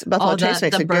Trace. Buffalo Trace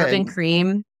makes the it bourbon good.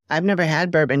 cream. I've never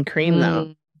had bourbon cream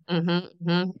though.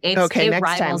 Okay, It next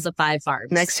rivals time. the Five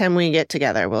Farms. Next time we get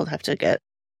together, we'll have to get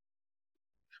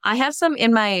I have some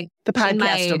in my the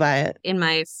podcast will buy it. in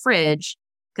my fridge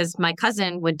because my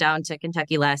cousin went down to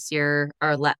Kentucky last year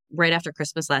or right after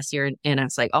Christmas last year, and I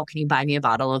was like, "Oh, can you buy me a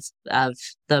bottle of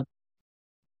the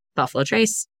Buffalo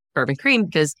Trace bourbon cream?"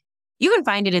 Because you can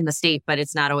find it in the state, but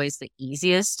it's not always the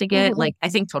easiest to get. Like I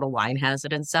think Total Wine has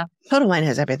it and stuff. Total Wine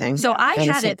has everything. So I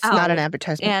had it It's not an out,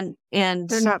 advertisement. and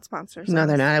They're not sponsors. No,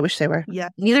 they're not. I wish they were. Yeah.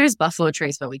 neither is Buffalo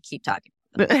Trace, but we keep talking.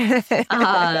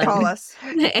 Call us.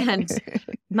 And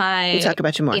my We'll talk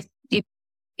about you more.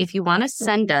 if you want to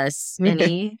send us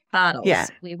any bottles, Yeah.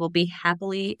 we will be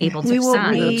happily able to We will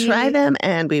sign. We'll try them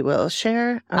and we will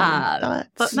share thoughts.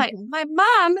 But my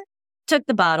mom took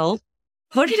the bottle,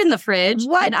 put it in the fridge,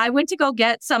 and I went to go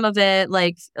get some of it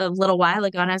like a little while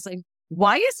ago, and I was like,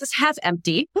 "Why is this half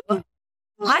empty?"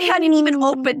 I hadn't even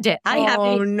opened it. I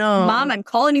haven't. no. Mom, I'm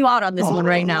calling you out on this one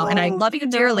right now, and I love you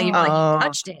dearly, but you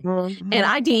touched it, and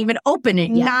I didn't even open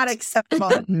it yet. Not acceptable.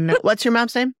 No. What's your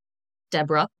mom's name?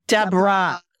 Deborah.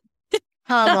 Deborah.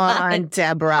 Come on,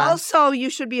 Deborah. Also, you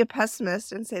should be a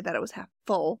pessimist and say that it was half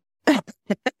full.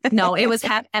 No, it was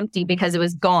half empty because it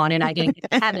was gone, and I didn't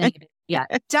have any of it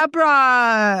yet.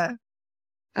 Deborah.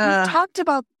 We talked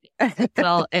about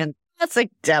Well, and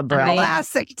Classic Deborah. Right.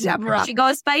 classic Deborah. she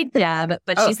goes by Deb,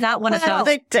 but she's not one of those.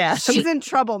 Classic Deb. She's in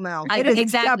trouble now. I- It is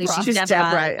exactly. Deborah. She's Deborah,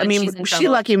 Deborah. I but mean, she's in she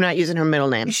trouble. lucky I'm not using her middle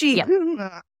name. She.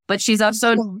 Yeah. But she's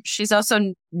also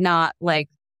not like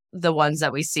the ones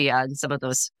that we see on some of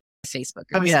those Facebook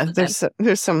groups. Oh yeah,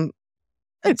 there's some.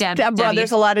 It's Deborah. Debbie.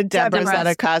 There's a lot of Deborahs Deborah's. that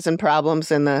are causing problems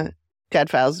in the Dead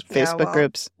Files Yeah, Facebook well.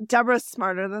 groups. Deborah's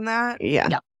smarter than that. Yeah.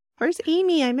 Yeah. Where's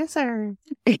Amy? I miss her.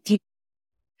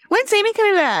 When's Amy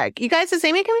coming back? You guys, is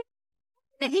Amy coming?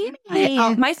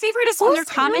 My favorite is when they're Who's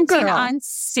that commenting girl? on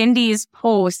Cindy's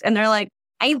post, and they're like,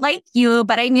 "I like you,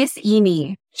 but I miss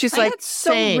Amy." She's Like, like, that's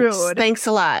so thanks. rude. Thanks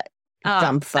a lot.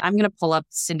 Dumb fuck. I'm gonna pull up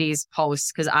Cindy's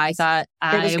post because I thought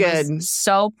I was good. was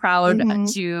so proud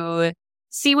Mhm. to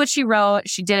see what she wrote.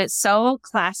 She did it so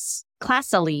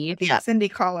classily. Yeah. Cindy,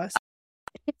 call us.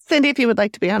 Cindy, if you would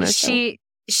like to be on our show.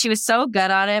 She was so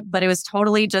good on it, but it was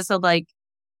totally just a, like,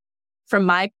 from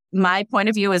my point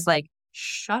of view, is like,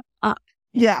 shut up.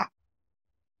 Yeah.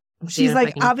 See She's if I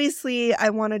like, can- obviously, I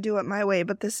want to do it my way,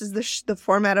 but this is the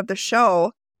format of the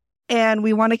show, and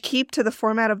we want to keep to the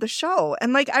format of the show.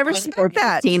 And like, I For respect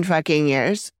that. 15 fucking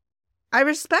years. I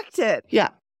respect it. Yeah.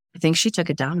 I think she took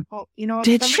it down. Oh, you know,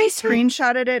 Did somebody she?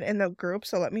 screenshotted it in the group?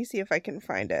 So let me see if I can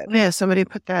find it. Yeah, somebody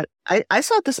put that. I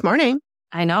saw it this morning,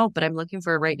 I know, but I'm looking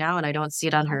for it right now, and I don't see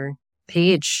it on her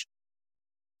page.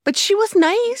 but she was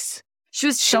nice. She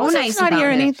was She so wasn't nice not about hear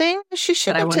it. anything. She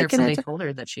should But I have wonder if taken somebody it. told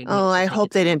her that she. Oh, I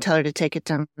hope they didn't tell her to take it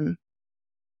down.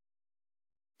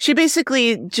 She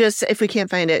basically just, if we can't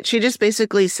find it, she just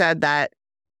basically said that,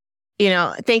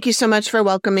 thank you so much for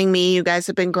welcoming me. You guys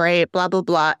have been great, blah, blah,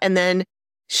 blah. And then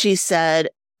she said,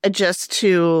 just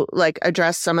to like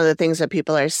address some of the things that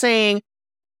people are saying,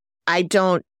 I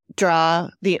don't draw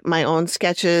my own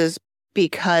sketches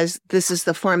because this is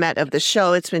the format of the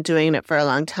show. It's been doing it for a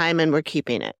long time and we're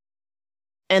keeping it.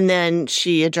 And then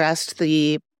she addressed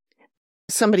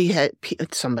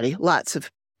lots of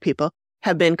people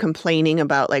have been complaining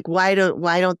about like, why doesn't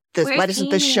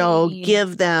the show Amy?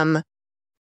 give them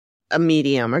a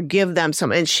medium or give them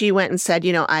some? And she went and said,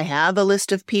 I have a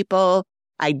list of people.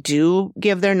 I do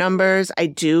give their numbers. I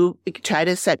do try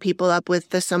to set people up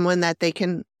with someone that they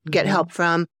can get help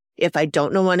from. If I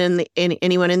don't know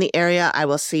anyone in the area, I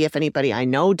will see if anybody I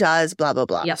know does, blah, blah,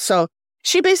 blah. Yep. So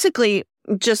she basically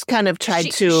just kind of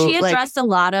tried to She addressed a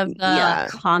lot of the Yeah.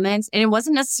 comments, and it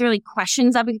wasn't necessarily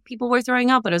questions that people were throwing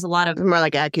out, but it was a lot of more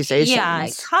like accusations. yeah,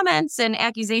 comments and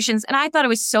accusations. And I thought it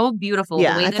was so beautiful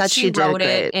Yeah, the way I that thought she she did wrote great.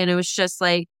 it, and it was just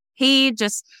like, hey,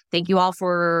 just thank you all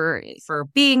for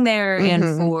being there and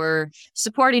Mhm. for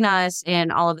supporting us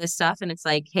and all of this stuff. And it's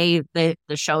like, hey, the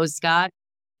show's got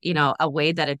a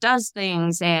way that it does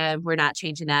things, and we're not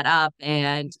changing that up.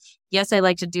 And yes, I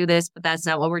like to do this, but that's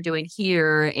not what we're doing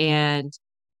here. And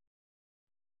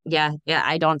Yeah,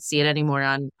 I don't see it anymore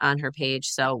on her page.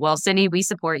 So, well, Cindy, we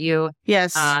support you.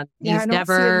 Yes. I You've don't see it in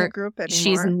never, the group anymore.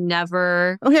 she's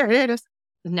never, Oh, here it is.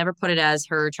 never put it as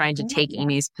her trying to take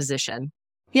Amy's position.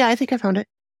 Yeah, I think I found it.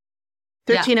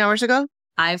 13 hours ago.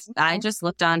 I just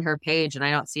looked on her page and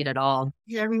I don't see it at all.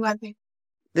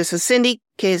 This is Cindy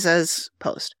Keza's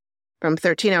post from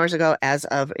 13 hours ago as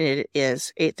of it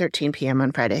is 8:13 p.m.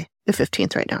 on Friday, the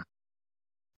 15th right now.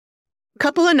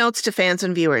 Couple of notes to fans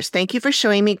and viewers. Thank you for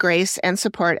showing me grace and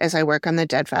support as I work on the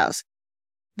Dead Files.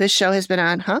 This show has been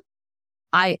on,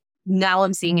 Now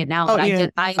I'm seeing it now. Oh, but yeah.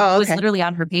 I Oh, was okay. literally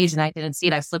on her page and I didn't see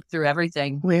it. I flipped through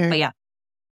everything. Weird. But yeah.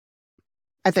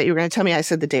 I thought you were going to tell me I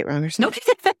said the date wrong or something.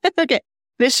 Okay.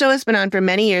 This show has been on for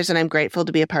many years and I'm grateful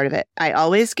to be a part of it. I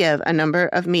always give a number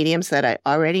of mediums that I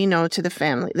already know to the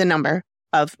family, the number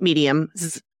of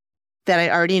mediums that I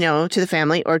already know to the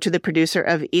family or to the producer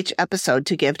of each episode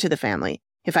to give to the family.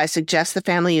 If I suggest the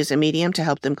family use a medium to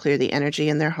help them clear the energy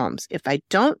in their homes. If I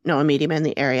don't know a medium in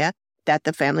the area that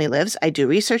the family lives, I do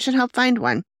research and help find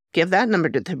one, give that number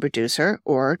to the producer,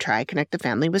 or try connect the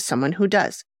family with someone who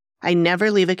does. I never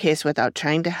leave a case without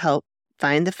trying to help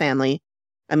find the family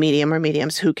a medium or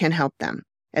mediums who can help them.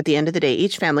 At the end of the day,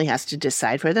 each family has to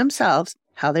decide for themselves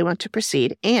how they want to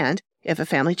proceed, and if a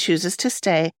family chooses to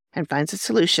stay and finds a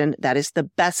solution, that is the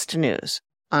best news,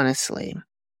 honestly.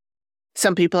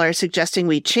 Some people are suggesting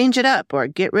we change it up or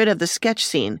get rid of the sketch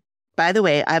scene. By the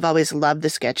way, I've always loved the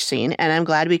sketch scene, and I'm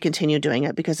glad we continue doing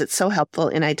it because it's so helpful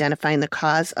in identifying the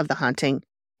cause of the haunting.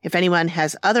 If anyone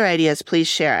has other ideas, please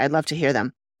share. I'd love to hear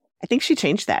them. I think she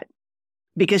changed that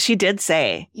because she did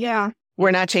say, Yeah.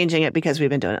 we're not changing it because we've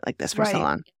been doing it like this for so Right.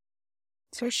 long.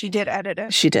 So she did edit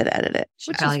it. She did edit it.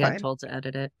 She Which probably is got fine. told to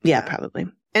edit it. Yeah, Yeah. probably.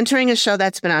 Entering a show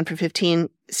that's been on for 15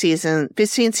 seasons,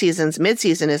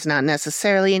 mid-season is not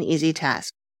necessarily an easy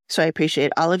task. So I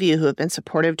appreciate all of you who have been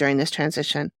supportive during this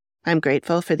transition. I'm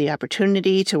grateful for the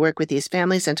opportunity to work with these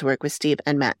families and to work with Steve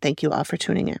and Matt. Thank you all for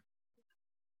tuning in.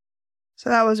 So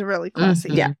that was really classy.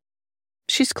 Mhm. Yeah.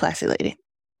 She's a classy lady.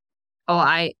 Oh,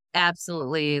 I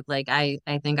absolutely, I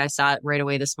think I saw it right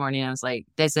away this morning. I was like,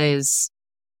 this is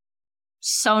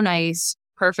so nice.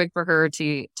 Perfect for her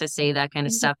to say that kind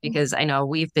of stuff because I know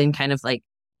we've been kind of like,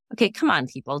 okay, come on,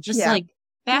 people, just Yeah.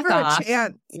 back Give her a off.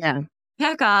 chance. Yeah.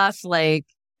 Back off.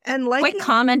 And Quit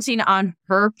commenting on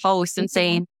her post and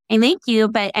saying, I like you,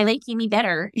 but I like Amy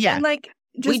better. Yeah. And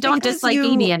We don't because dislike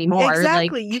Amy anymore.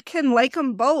 Exactly. You can like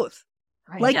them both.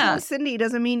 Liking Yeah. Cindy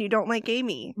doesn't mean you don't like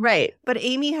Amy. Right. But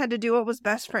Amy had to do what was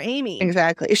best for Amy.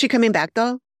 Exactly. Is she coming back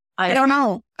though? I don't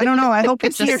know. I hope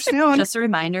it's here soon. Just a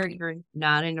reminder, you're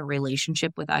not in a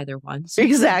relationship with either one. So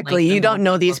Exactly. like You them don't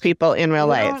know these people in real You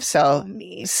life. don't So know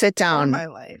me sit or down, my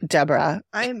life. Deborah.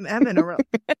 I am in a real.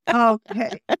 Okay.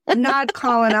 I'm not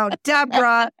calling out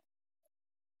Deborah.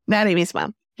 Not Amy's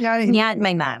mom. Yeah,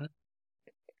 my mom.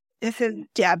 This is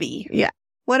Debbie. Yeah.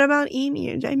 What about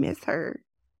Amy? I miss her.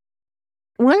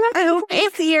 What? I hope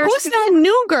it's here. Who's that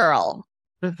new girl?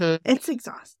 It's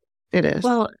exhausting. It is.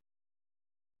 Well,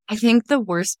 I think the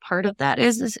worst part of that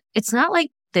is it's not like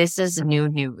this is new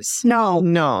news.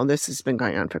 No, this has been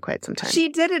going on for quite some time.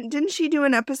 Didn't she do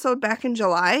an episode back in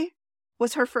July?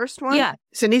 Was her first one? Yeah.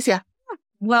 Cindy's, yeah.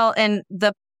 Well, and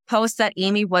the post that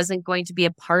Amy wasn't going to be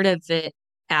a part of it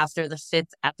after the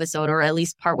 5th episode, or at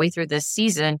least partway through this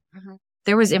season,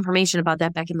 there was information about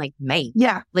that back in May.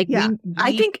 Yeah. Yeah.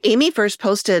 I think Amy first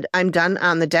posted, I'm done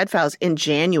on the Dead Files in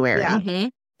January. Yeah.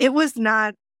 Mhm. It was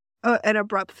not an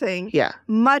abrupt thing. Yeah.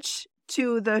 Much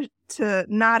to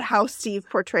not how Steve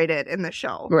portrayed it in the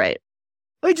show. Right.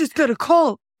 I just got a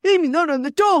call. Amy not on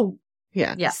the door.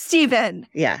 Yeah. Yeah. Steven,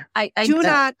 Yeah. I do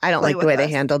not. I don't play like the way with they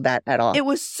us. handled that at all. It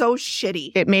was so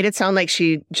shitty. It made it sound like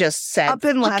she just said, Up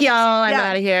and "Fuck left." y'all, I'm Yeah.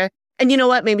 out of here. And you know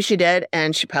what? Maybe she did,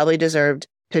 and she probably deserved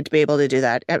to be able to do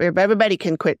that. Everybody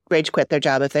can rage quit their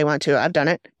job if they want to. I've done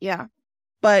it. Yeah.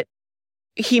 But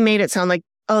he made it sound like,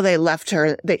 oh, they left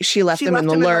her. She left them in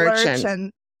the lurch.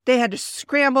 And they had to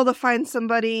scramble to find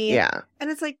somebody. Yeah. And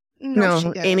it's like, no, she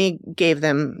No, didn't. Amy gave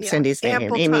them Yeah, Cindy's name.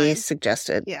 ample Amy time.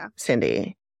 suggested Yeah.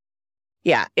 Cindy.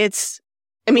 Yeah,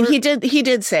 he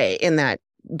did say in that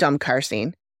dumb car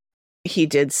scene, he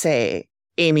did say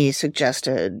Amy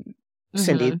suggested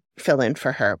Cindy fill in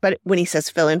for her. But when he says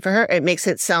fill in for her, it makes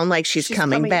it sound like she's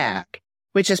coming back,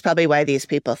 which is probably why these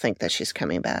people think that she's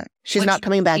coming back. She's not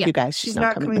coming back, you guys. She's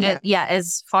not coming back. Yeah,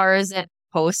 as far as it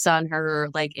posts on her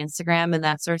Instagram and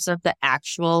that sort of stuff, the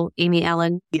actual Amy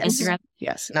Allen Instagram.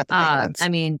 Yes, not the fake ones. I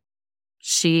mean,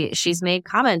 she's made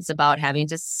comments about having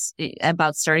to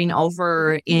about starting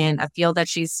over in a field that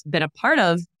she's been a part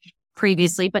of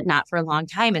previously, but not for a long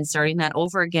time, and starting that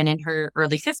over again in her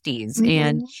early 50s.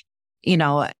 And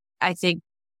I think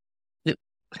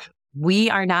we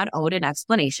are not owed an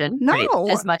explanation. No.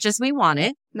 As much as we want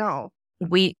it. No.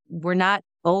 We're not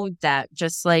owed that.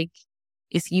 Just like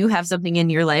if you have something in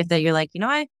your life that you're like, you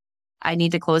know, I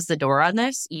need to close the door on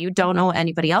this. You don't owe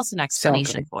anybody else an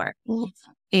explanation for.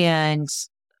 And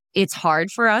it's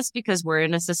hard for us because we're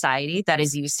in a society that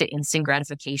is used to instant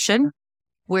gratification.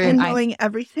 And knowing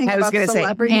everything about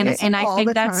celebrities and I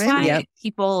think that's time. why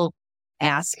people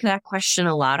ask that question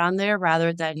a lot on there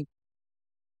rather than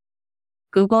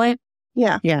Google it.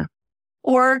 Yeah. Yeah.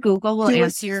 Or Google will Do a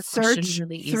answer your search question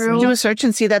really through- easily. Do a search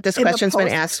and see that this In the question's been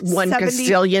post asked 1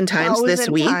 gazillion times this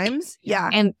 70,000 week. times. Yeah.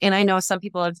 And I know some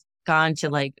people have gone to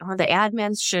like, oh, the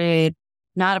admins should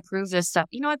not approve this stuff.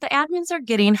 You know what? The admins are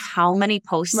getting how many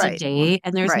posts a Right. day?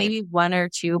 And there's Right. maybe one or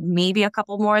two, maybe a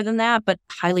couple more than that, but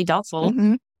highly doubtful.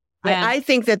 Mhm. Yeah. I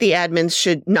think that the admins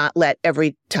should not let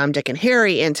every Tom, Dick, and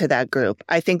Harry into that group.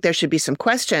 I think there should be some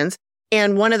questions.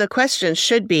 And one of the questions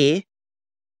should be,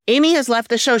 Amy has left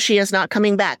the show. She is not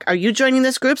coming back. Are you joining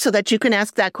this group so that you can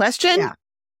ask that question? Yeah.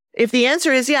 If the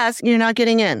answer is yes, you're not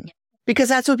getting in. Because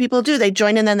that's what people do. They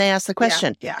join and then they ask the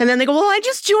question. Yeah. And then they go, well, I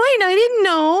just joined. I didn't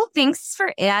know. Thanks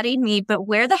for adding me, but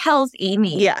where the hell's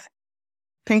Amy? Yeah.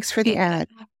 Thanks for the ad.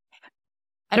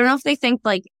 I don't know if they think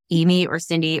like Amy or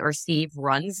Cindy or Steve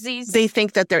runs these. They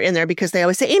think that they're in there because they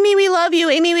always say, Amy, we love you.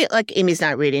 Amy, like Amy's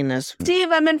not reading this. Steve,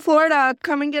 I'm in Florida.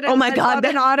 Come and get Oh my God,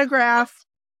 an autograph.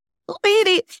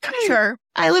 Lady, Sure.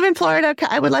 I live in Florida.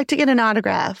 I would like to get an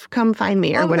autograph. Come find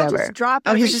me or Oh, he'll whatever. just drop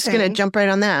Oh, he's just going to everything. jump right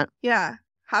on that. Yeah.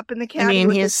 Hop in the I caddy. mean,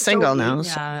 with he the is single Joey. now.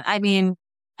 So. Yeah, I mean,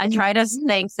 I try to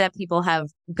think that people have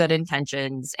good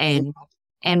intentions and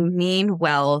mean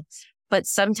well, but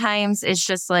sometimes it's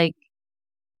just like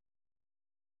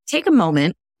take a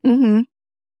moment Mhm.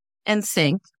 and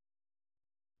think.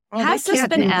 Well, Has they this can't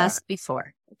been do that. asked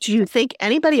before? Do you think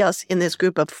anybody else in this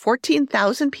group of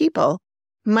 14,000 people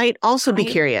might also be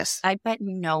I- curious? I bet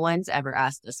no one's ever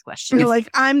asked this question. You're like,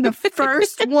 I'm the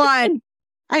first one.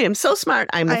 I am so smart.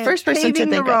 I'm the I am first person to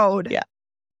paving think the of. road. Yeah.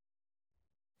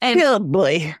 And Oh,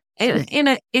 boy.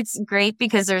 it's great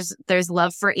because there's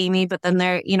love for Amy, but then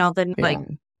like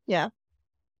Yeah.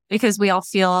 because we all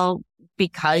feel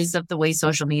because of the way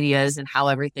social media is and how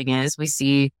everything is, we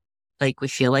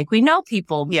feel like we know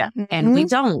people. Yeah. And we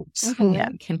don't. Mhm.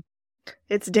 Yeah.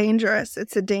 It's dangerous.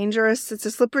 It's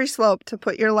a slippery slope to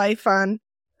put your life on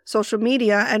social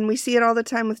media. And we see it all the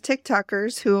time with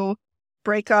TikTokers who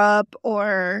break up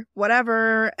or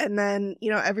whatever. And then,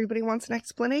 everybody wants an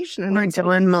explanation. And Or it's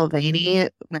Dylan Mulvaney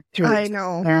went through I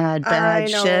know. bad I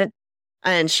know. shit.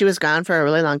 And she was gone for a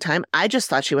really long time. I just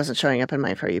thought she wasn't showing up in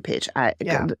my For You page.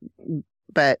 Yeah.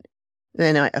 But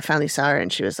then I finally saw her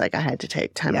and she was like, I had to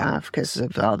take time Yeah. off because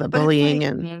of all the But it's bullying. like-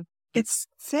 And It's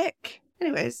sick.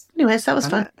 Anyways, anyways, that was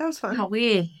fun. That was fun. Wow,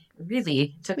 we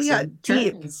really took We some got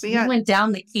deep. turns. We We got- went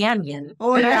down the canyon.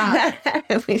 Oh, yeah.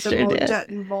 we The sure did.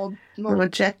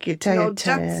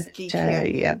 Mojetski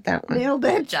canyon. Yeah, that one. Nailed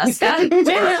it. Jessica.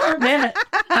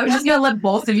 I was just gonna let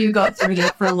both of you go through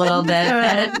this for a little bit.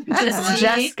 And just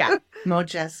Jessica.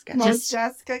 Mojeska.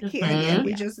 Mojetska Canyon. Mhm.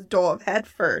 We just dove head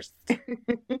first.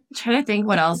 trying to think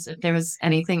what else, if there was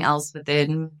anything else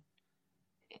within.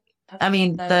 I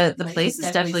mean, the place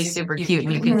is definitely super cute.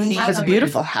 And you can see It's a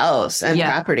beautiful house and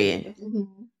Yeah. property.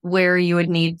 where you would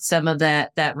need some of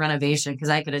that renovation. Because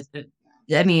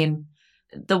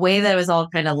the way that it was all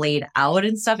kind of laid out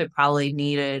and stuff, it probably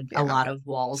needed Yeah. a lot of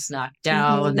walls knocked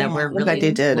down that were But really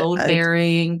they did. load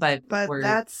bearing, but were,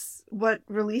 that's what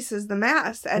releases the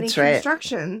mass. Any That's right.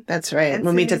 construction. That's right. And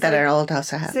when we Cindy's did that at like- our old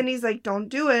house, I had. Cindy's like, don't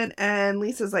do it. And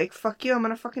Lisa's like, fuck you. I'm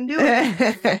going to fucking do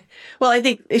it. Well, I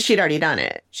think she'd already done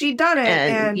it. She'd done it.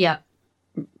 And yeah.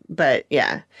 But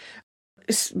yeah.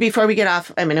 Before we get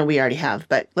off, I mean, we already have,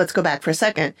 but let's go back for a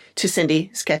second to Cindy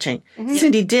sketching. Mhm.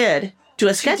 Cindy did do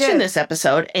a sketch in did. this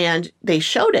episode and they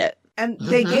showed it. And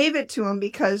they Mhm. gave it to him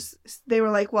because they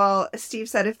were like, well, Steve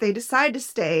said if they decide to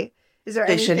stay, is there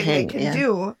They should anything hang, they can yeah.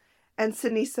 do? And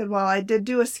Sydney said, well, I did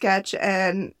do a sketch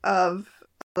of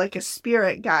like a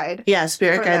spirit guide Yeah,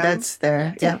 Spirit For Guide, them that's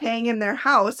there. to Yeah. hang in their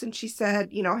house. And she said,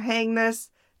 hang this,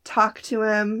 talk to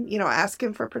him, ask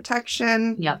him for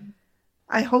protection. Yep.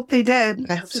 I hope they did.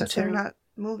 I hope so, since they're too. not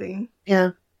moving.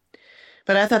 Yeah.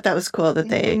 But I thought that was cool that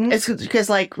they, Mhm. it's because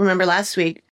remember last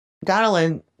week,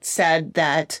 Donalyn said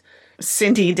that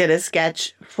Cindy did a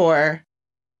sketch for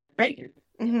Reagan.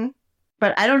 Hmm.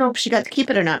 But I don't know if she got to keep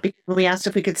it or not because when we asked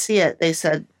if we could see it, they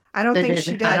said I don't They think did.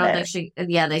 she did. I don't it. think she.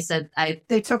 Yeah, they said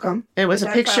They took them. it was The a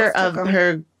dead picture files of took 'em. her,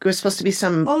 it was supposed to be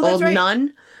some Oh, that's old right.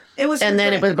 nun. It was, And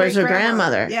then it was her great-grandma.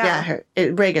 grandmother. Yeah,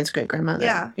 Reagan's great grandmother.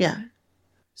 Yeah. Yeah.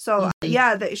 So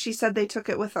yeah, she said they took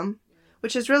it with them,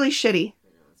 which is really shitty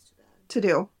to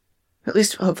do. At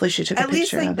least, hopefully, she took a At picture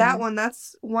least like of that him. one.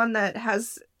 That's one that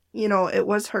has, it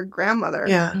was her grandmother.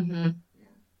 Yeah.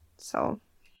 So.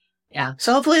 Yeah.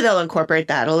 So hopefully they'll incorporate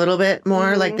that a little bit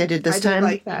more like they did this I did time.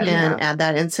 like that, and yeah. add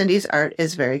that in. Cindy's art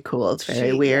is very cool. It's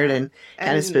very She- weird yeah. and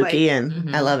kind of And, spooky, like,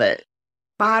 and I love it.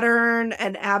 modern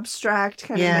and abstract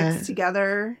kind Yeah. of mixed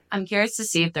together. I'm curious to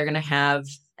see if they're going to have,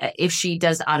 if she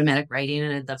does automatic writing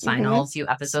in the final few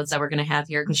episodes that we're going to have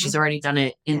here, because she's already done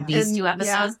it in these And- 2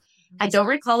 episodes. I don't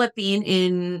recall it being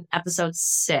in episode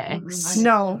 6.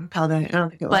 No. Probably, I don't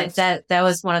think it But was. that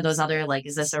was one of those other, like,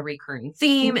 is this a recurring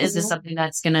theme? Is this something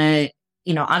that's going to,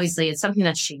 obviously it's something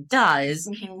that she does.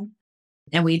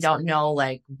 And we don't know,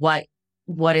 like, what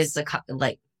is the,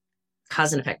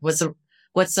 cause and effect?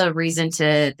 What's the reason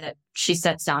that she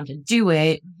sets down to do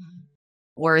it?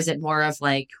 Or is it more of,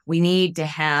 like, we need to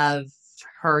have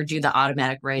her do the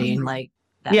automatic writing, like,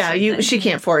 that Yeah, sort of thing? she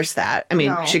can't force that. I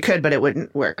mean, No. she could, but it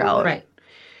wouldn't work out. Right.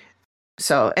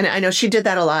 So, and I know she did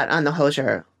that a lot on the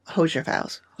Hosier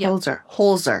files. Yep.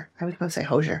 Holzer. I was going to say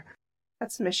Hosier.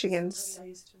 That's Michigan's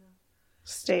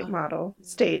state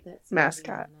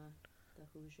mascot.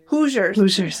 Hoosiers.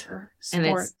 Hoosiers. And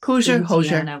Sport. it's Hoosier,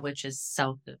 Hosier. Indiana, which is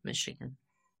south of Michigan.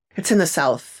 It's in the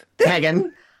South,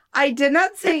 Megan. I did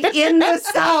not say in the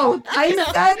South. I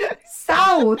said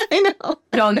South. I know.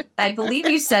 No, I believe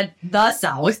you said the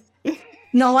south.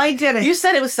 No, I didn't. You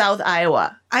said it was South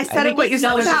Iowa. I said it was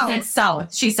No, she South. said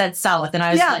south. She said south. And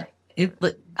I was Yeah.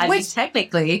 like, I mean,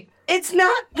 technically, It's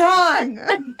not wrong.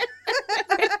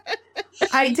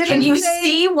 I didn't can you say,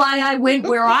 see why I went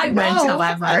where I went, No,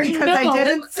 however? because I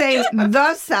didn't say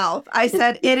the South. I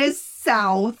said it is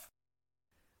South,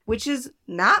 which is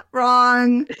not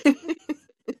wrong.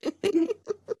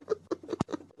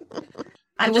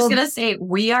 I'm just going to say,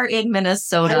 we are in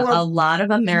Minnesota. I will- A lot of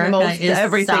America Most is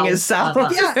everything is south. of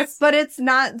us. Yes, but it's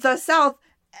not the South.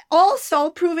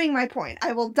 Also proving my point.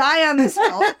 I will die on this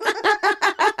hill.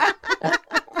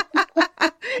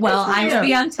 Well, I will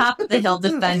be on top of the hill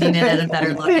defending it at a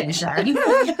better location.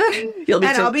 You'll be,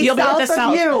 And I'll be you'll be at the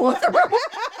south South. of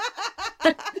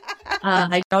you.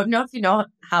 I don't know if you know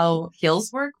how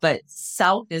hills work, but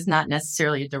south is not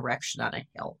necessarily a direction on a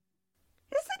hill.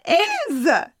 It is.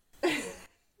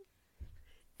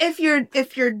 If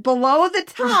you're below the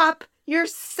top, you're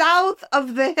south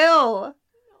of the hill.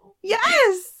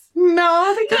 Yes.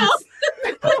 No,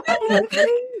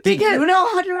 You know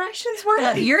how directions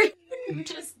work? You're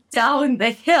just down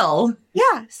the hill.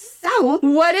 Yeah, south.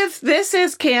 What if this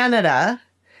is Canada?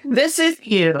 This is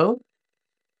you.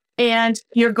 And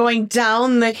you're going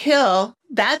down the hill.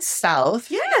 That's south.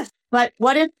 Yes. But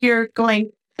what if you're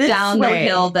going this Down the way?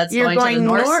 you're that's You're going to the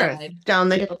north north side. down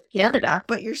the hill, Canada.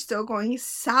 But you're still going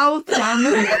south down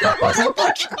the hill.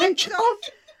 I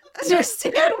don't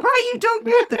understand why you don't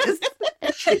get this.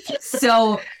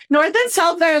 So North and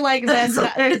south are like this.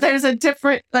 There's a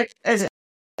different is it?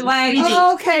 why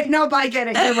Oh, okay, no, but I get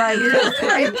it. You're right.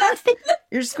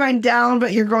 You're just going down,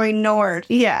 but you're going north.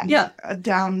 Yeah. Yeah.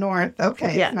 Down north.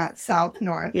 Okay, Yeah. it's not south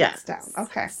north. Yeah. It's down.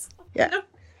 Okay. Yeah.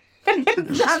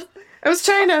 I was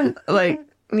trying to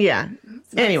yeah.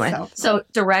 Anyway. So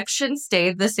directions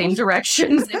stay the same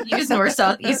directions if you use north,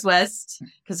 south, east, west,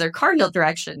 because they're cardinal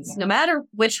directions, no matter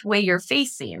which way you're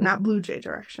facing. Not Blue Jay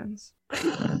directions.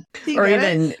 Or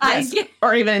even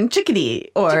or even chickadee.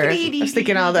 Or I was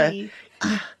thinking all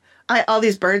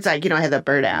these birds. I had the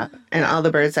bird app, and all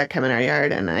the birds that come in our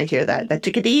yard, and I hear that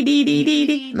chickadee dee dee dee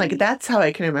dee. Like that's how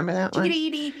I can remember that one.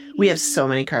 We have so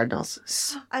many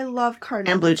cardinals. I love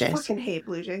cardinals. And Blue Jays. I fucking hate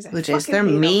Blue Jays. Blue jays, they're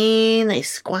mean. They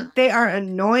squawk. They are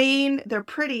annoying. They're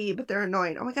pretty, but they're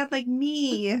annoying. Oh my god, like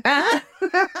me.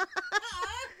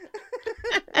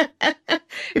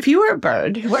 If you were a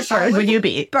bird, what bird would you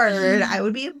be? Bird. I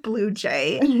would be a Blue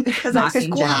Jay because I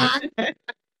Mockingjay. squawk.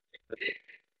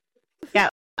 Yeah,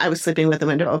 I was sleeping with the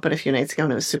window open a few nights ago,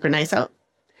 and it was super nice out.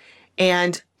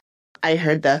 And I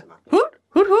heard the hoot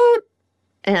hoot hoot,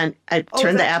 and I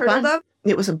turned the app on.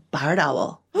 It was a barred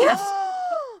owl. Yes.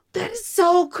 That is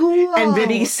so cool. And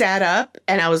Vinny sat up,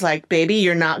 and I was like, "Baby,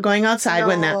 you're not going outside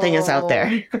when that thing is out there.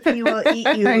 He will eat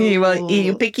you. He will eat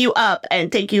you, pick you up, and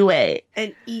take you away."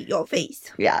 And eat your face.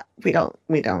 Yeah, we don't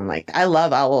like. I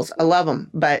love owls. I love them,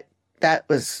 but that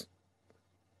was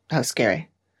scary.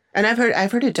 And I've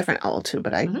heard a different owl too,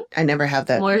 but I never have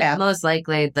that app. Most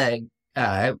likely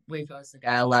we've also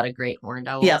got a lot of great horned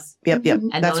owls. Yep.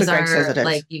 And That's those what Greg says are it is.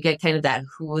 like you get kind of that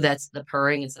that's the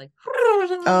purring. It's like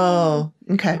Oh,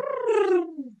 okay.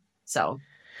 So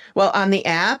Well, on the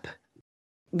app,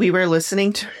 we were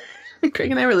listening to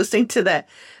Craig and I were listening to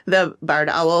the barred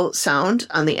owl sound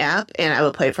on the app, and I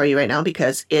will play it for you right now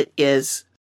because it is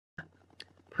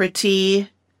pretty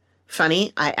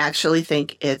funny. I actually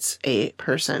think it's a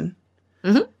person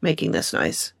making this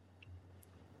noise.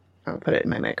 I'll put it in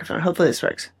my microphone. Hopefully this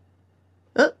works.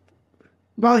 Oh.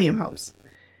 Volume helps.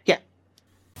 Yeah.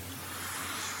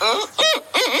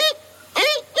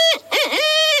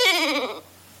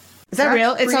 Is that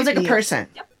real? It sounds like a person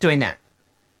doing that.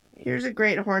 Here's a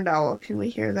great horned owl. Can we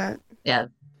hear that? Yeah.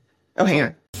 Oh, hang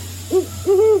on.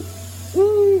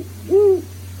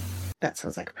 That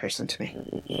sounds like a person to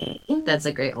me. That's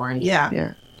a great horn. Yeah.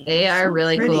 Yeah. They are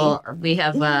really pretty. cool. We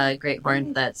have a great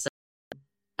horn that's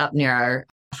up near our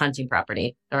hunting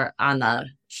property or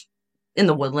in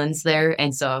the woodlands there.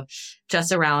 And so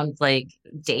just around like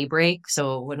daybreak.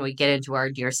 So when we get into our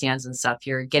deer stands and stuff,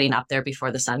 you're getting up there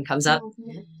before the sun comes up.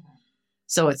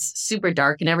 So it's super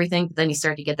dark and everything. But then you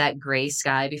start to get that gray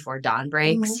sky before dawn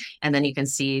breaks. And then you can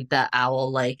see the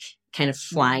owl like kind of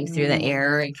flying through the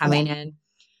air and coming in.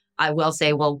 I will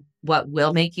say, well, what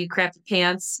will make you crap your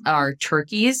pants are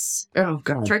turkeys. Oh,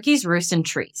 God. Turkeys roost in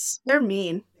trees. They're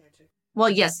mean. Well,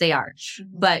 yes, they are.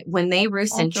 But when they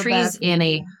roost in Also trees bad. in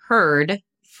a herd,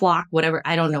 flock, whatever,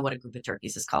 I don't know what a group of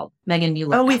turkeys is called. Megan, you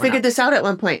look Oh, we that one figured up. this out at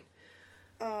one point.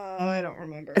 I don't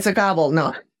remember. It's a gobble.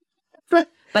 No.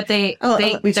 But we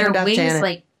their turned off wings Janet.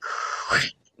 like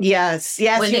Yes.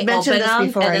 Yes. when You they mentioned open this them,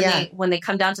 before. and then Yeah. when they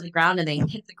come down to the ground and they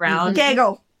hit the ground.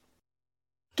 Gaggle.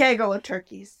 Gaggle of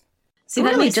turkeys. See,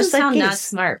 that Really, makes them just like sound not geese.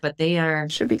 smart, but they are.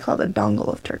 Should be called a dongle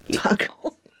of turkeys.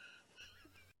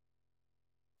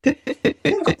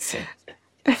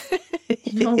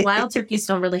 Wild turkeys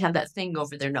don't really have that thing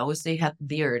over their nose. They have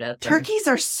beard up there. Turkeys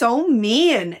are so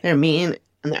mean. They're mean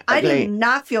and they're I ugly. do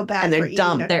not feel bad And they're for eating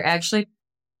dumb. a-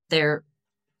 They're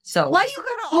so. Why you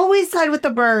gotta always side with the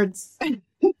birds?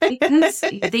 Because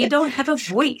they don't have a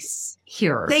voice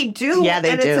here. They do. Yeah,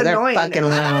 they and do. It's They're annoying. fucking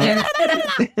loud.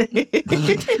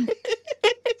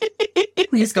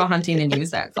 Please go hunting and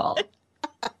use that call.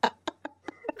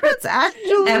 It's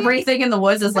actually Everything in the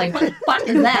woods is like, what the fuck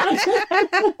is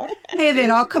that? Hey, they'd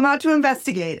all come out to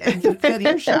investigate and get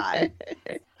your shot.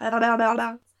 Blah, blah, blah,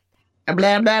 blah.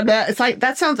 Blah, blah, blah. It's like,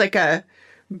 that sounds like a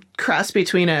cross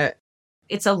between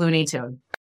It's a Looney Tune,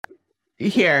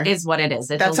 here. is what it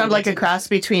is. It's That sounds Looney like a Tune. cross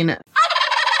between,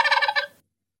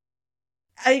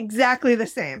 Exactly the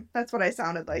same. That's what I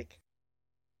sounded like.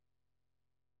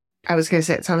 I was going to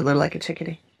say it sounded a little like a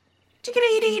chickadee.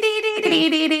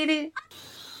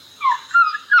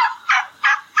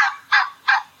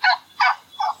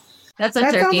 That's a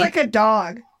That turkey. sounds like a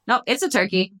dog. No, it's a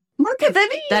turkey. Look at that.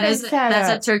 That's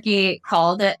a turkey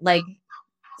call that like.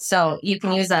 So you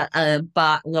can use a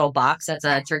little box. That's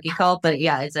a turkey call, but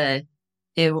yeah,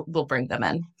 it will bring them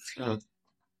in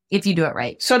if you do it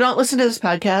right. So don't listen to this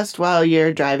podcast while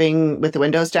you're driving with the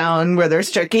windows down where there's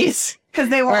turkeys. Because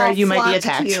they will Or all you might be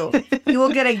flock attacked. to you. You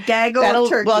will get a gaggle of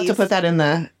turkeys. We'll have to put that in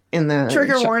the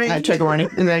Trigger warning. Trigger warning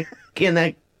in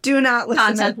the Do not listen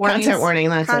Content to warnings. content warning.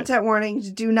 That's it. content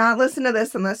warnings. Do not listen to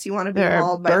this unless you want to be There are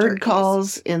mauled by bird turkeys.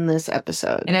 calls in this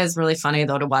episode. And it is really funny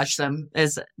though to watch them.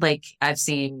 Is like I've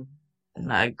seen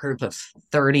a group of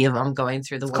 30 of them going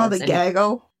through the It's woods. called a and-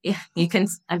 gaggle. Yeah, you can.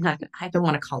 I don't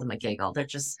want to call them a gaggle. They are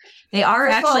First of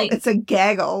all, actually, it's a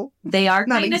gaggle. they are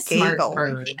not kind a of smart gaggle.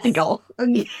 birds, Giggle.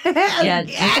 Yeah,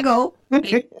 gaggle.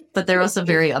 but they're also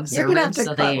very You're observant. gonna have to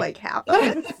So cut they, like half of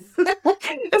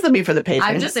it. This will be for the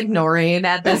patrons. I'm just ignoring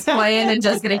at this point and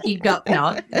just gonna keep going.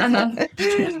 No,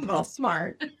 Well,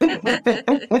 smart.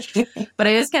 but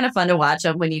it is kind of fun to watch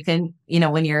them when you can,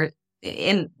 when you're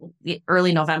in the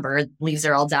early November, leaves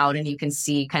are all down and you can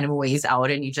see kind of a ways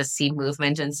out and you just see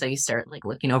movement. And so you start like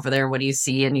looking over there. What do you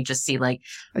see? And you just see like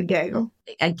A gaggle.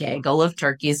 a gaggle of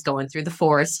turkeys going through the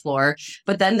forest floor.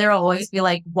 But then there'll always be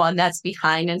like one that's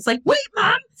behind and it's like, wait,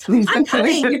 Mom, I'm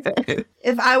coming.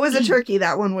 If I was a turkey,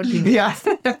 that one would be me. Yeah.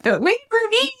 Wait for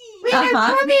me. I'm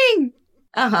coming.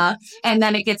 And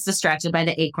then it gets distracted by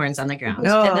the acorns on the ground.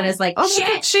 Oh. And then it's like, Oh, that's shit.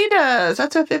 what she does.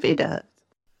 That's what Vivi does.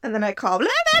 And then I call. Blah,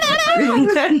 blah, blah,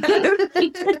 blah.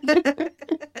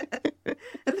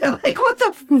 And they're like, "What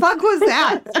the fuck was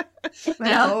that?" And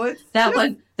I go, "It's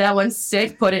That one's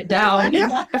sick. Put it down.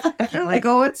 They're like,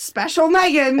 "Oh, it's Special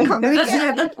Megan coming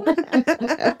again."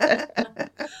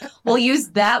 We'll use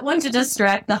that one to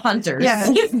distract the hunters. Yeah.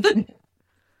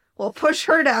 We'll push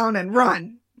her down and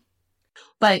run.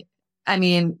 But I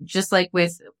mean, just like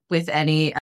with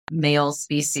any male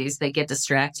species, they get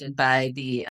distracted by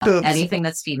the Boobs. anything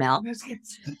that's female.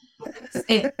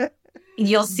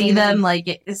 You'll see them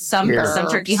like some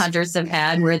turkey hunters have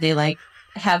had where they like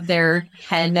have their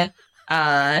hen.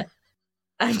 I'm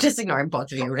just ignoring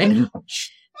both of you right now,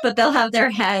 but they'll have their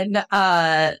hen.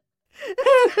 There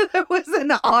was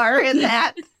an R in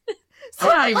that. I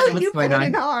don't even know what's you going put on.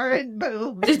 an R in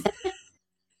boobs.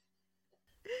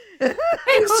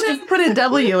 Just put a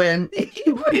W in.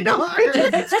 You put an R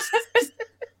in.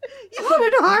 You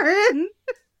put an R in.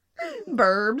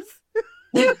 Burbs.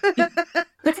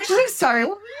 I'm sorry.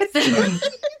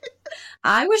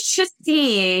 I was just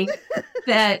seeing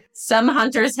that some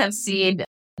hunters have seen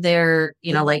their,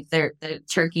 the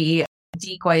turkey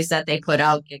decoys that they put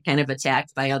out get kind of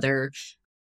attacked by other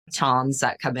toms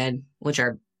that come in, which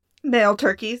are, Male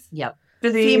turkeys. yep,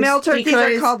 Female turkeys are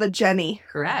decoys- called a Jenny.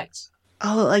 correct.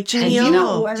 Oh, like Jenny And do you O.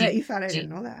 know- Oh, I do- bet you thought I do- didn't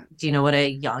know that. Do you know what a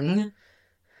young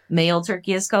male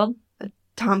turkey is called?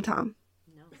 Tom Tom.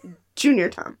 No. Junior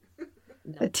Tom.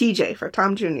 A TJ for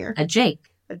Tom Jr. A Jake.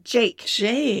 A Jake.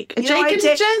 Jake. You know, Jake I and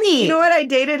did- Jenny. You know what? I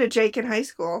dated a Jake in high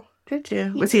school. Did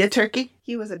you? Was he a turkey?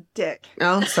 He was a dick.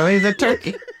 Oh, so he's a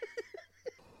turkey.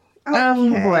 Oh,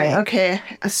 boy. Okay.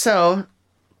 So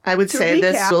I would To say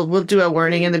this, recap- we'll do a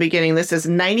warning in the beginning. This is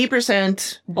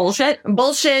 90% Bullshit.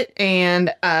 bullshit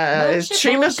and Bullshit,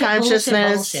 stream of bullshit,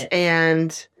 consciousness bullshit.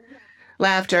 and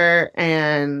laughter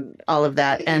and all of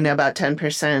that, and about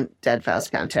 10% Dead Files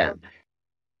content.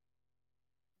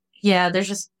 Yeah, there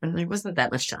wasn't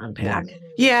that much to unpack.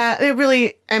 Yeah, it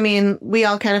really, I mean, we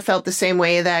all kind of felt the same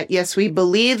way that, yes, we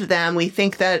believe them. We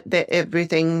think that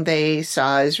everything they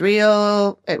saw is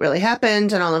real. It really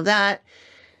happened and all of that.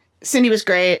 Cindy was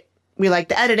great. We liked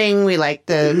the editing. We liked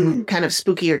the kind of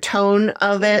spookier tone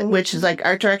of it, which is like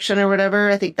art direction or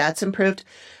whatever. I think that's improved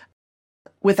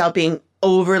without being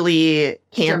overly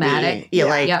campy. Dramatic. Yeah, Yeah.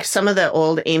 like Yep. some of the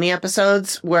old Amy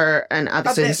episodes were, and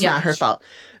obviously bit it's not her much. fault,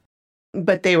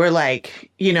 but they were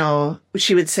like,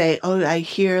 she would say, "Oh, I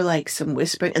hear like some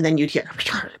whispering," and then you'd hear,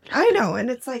 I know, and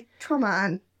it's like, come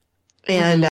on.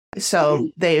 and so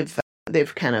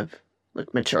they've kind of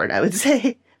matured, I would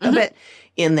say, a Mhm. bit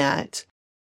in that.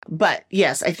 But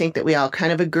yes, I think that we all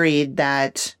kind of agreed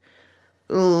that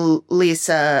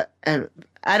Lisa, and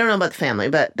I don't know about the family,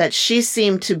 but that she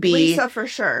seemed to be Lisa for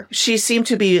sure. she seemed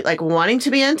to be like wanting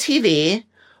to be on TV,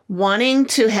 wanting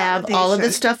to have all of Validation.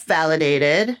 this stuff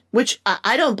validated, which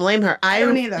I don't blame her. I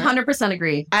don't either. 100%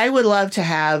 agree. I would love to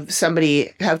have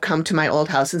somebody have come to my old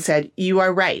house and said, "You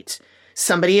are right.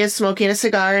 Somebody is smoking a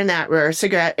cigar in that room, or a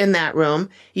cigarette in that room.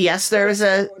 Yes, there is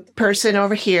a person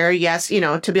over here. Yes,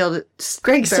 to be able to."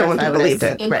 Greg still wouldn't have believed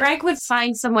it. And Right. Greg would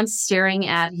find someone staring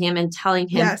at him and telling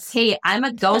him, Yes. "Hey, I'm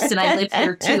a ghost and I live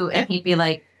here too." And he'd be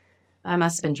like, "I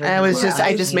must have been drinking."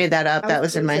 I just made that up. That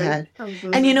was in my head.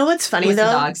 And you know what's funny With the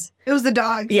though? dogs. It was the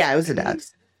dog. Yeah, it was the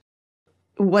dogs.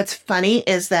 What's funny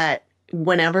is that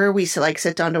whenever we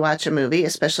sit down to watch a movie,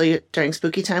 especially during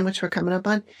spooky time, which we're coming up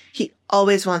on, he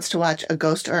always wants to watch a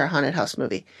ghost or a haunted house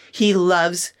movie. He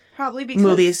loves Probably because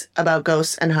movies about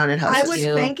ghosts and haunted houses. I would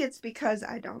You. think it's because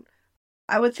I don't.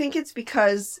 I would think it's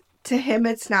because to him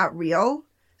it's not real.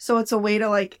 So it's a way to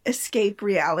like escape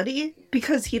reality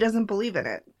because he doesn't believe in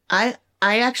it. I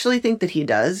actually think that he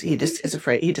does. He just is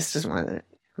afraid. He just doesn't want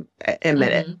to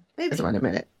admit it. Mhm. Maybe. Doesn't want to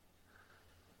admit it.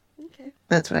 Okay.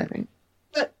 That's what I think.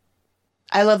 But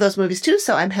I love those movies too,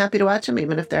 so I'm happy to watch them,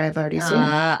 even if I've already seen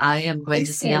them. I am going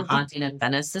to see A Same. Haunting in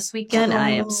Venice this weekend.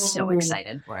 I am so Oh.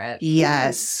 excited for it.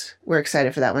 Yes, we're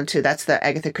excited for that one too. That's the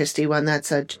Agatha Christie one.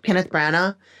 That's Kenneth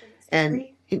Branagh, and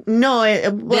no,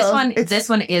 This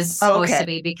one is supposed okay. to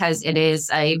be because it is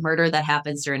a murder that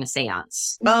happens during a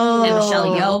seance. Oh, And Michelle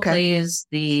Yeoh okay. plays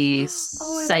the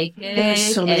Oh, I- psychic.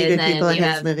 There's so many and good then people in you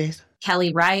his have movies.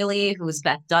 Kelly Riley, who's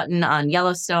Beth Dutton on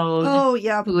Yellowstone. Oh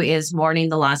yeah. Who is mourning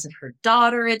the loss of her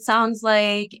daughter, it sounds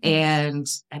like. And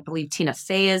I believe Tina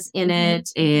Fey is in it,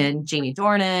 and Jamie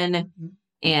Dornan,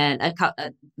 and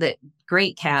the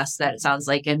great cast that it sounds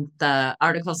like. And the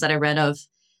articles that I read of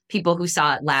people who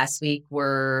saw it last week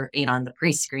were, on the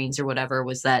pre-screens or whatever,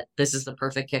 was that this is the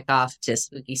perfect kickoff to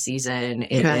spooky season.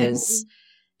 It Okay. is,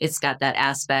 it's got that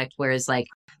aspect, whereas like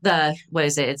what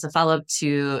is it? It's a follow-up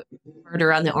to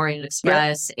Murder on the Orient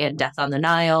Express and Death on the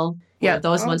Nile. Yeah. Yeah,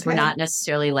 those ones were Okay. not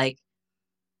necessarily like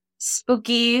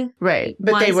spooky Right,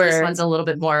 but ones. they This were one's a little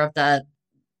bit more of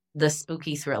the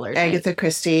spooky thriller. type. Agatha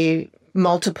Christie,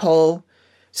 multiple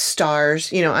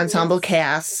stars, ensemble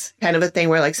casts, kind of a thing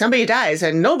where like somebody dies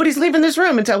and nobody's leaving this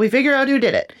room until we figure out who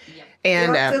did it.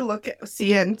 And You'll have to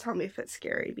see it and tell me if it's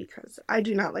scary because I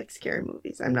do not like scary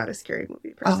movies. I'm not a scary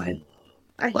movie person.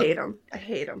 I hate them. I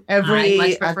hate them. I every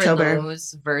much prefer October.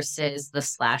 those versus the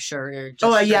slasher.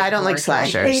 Oh, just yeah, I don't like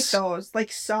straightforward. slashers. I hate those.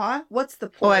 Like Saw. What's the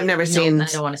point? Oh, I've never No, seen. I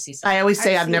don't want to see. I always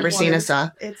say I've never one seen a and Saw.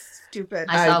 It's stupid.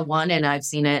 I saw one and I've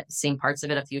seen parts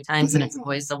of it a few times, and it's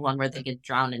always the one where they get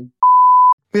drowned in.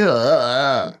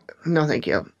 Ugh. No, thank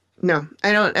you. No,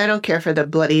 I don't care for the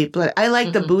blood. I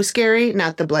like the boo scary,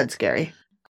 not the blood scary.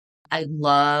 I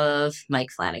love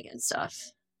Mike Flanagan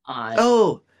stuff.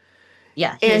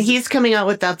 Yeah. And he's coming out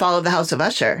with that Fall of the House of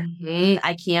Usher. Mm-hmm.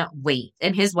 I can't wait.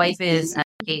 And his wife is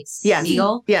Kate Yes.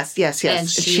 Siegel. Yes. And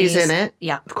she's in it.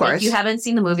 Yeah. Of course. If you haven't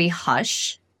seen the movie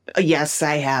Hush. Yes,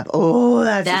 I have. Oh,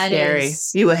 that's scary.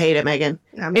 You will hate it, Megan.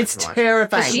 It's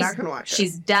terrifying. I'm not going to watch it.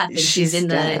 She's deaf. And she's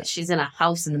in a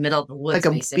house in the middle of the woods.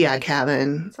 Like a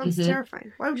cabin. Sounds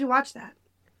terrifying. Why would you watch that?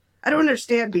 I don't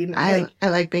understand being I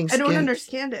like being scared. I don't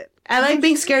understand it. I like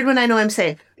being scared when I know I'm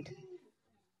safe.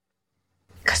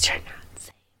 Because you're not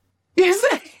safe. Yes,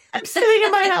 I'm sitting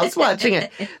in my house watching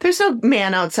it. There's no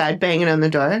man outside banging on the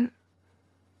door.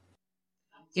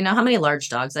 You know how many large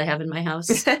dogs I have in my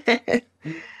house? I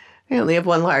only have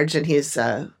one large, and he's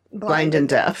blind and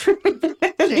deaf.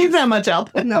 He's not much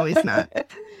help. No, he's not.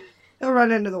 He'll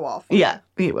run into the wall. Yeah,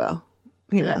 he will.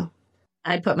 He will.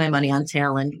 I'd put my money on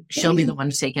Talon. She'll be the one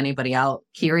to take anybody out.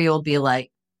 Kiri will be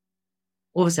like,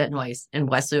 what was that noise? And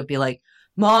Wesley would be like,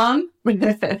 Mom,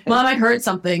 I heard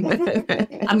something.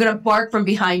 I'm going to bark from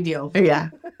behind you. Yeah.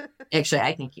 Actually,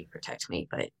 I think he'd protect me,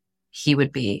 but he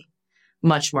would be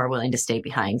much more willing to stay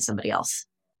behind somebody else.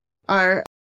 Our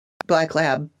black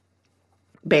lab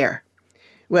bear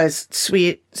was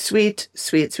sweet,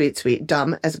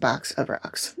 dumb as a box of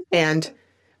rocks, and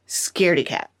scaredy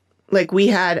cat. Like, we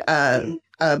had a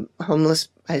homeless,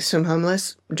 I assume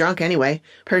homeless, drunk anyway,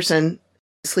 person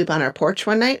sleep on our porch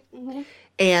one night. Mm-hmm.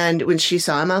 And when she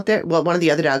saw him out there, well, one of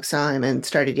the other dogs saw him and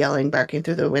started yelling, barking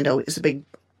through the window. It was a big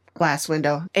glass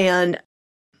window. And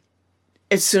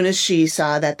as soon as she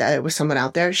saw that there was someone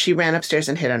out there, she ran upstairs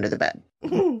and hid under the bed.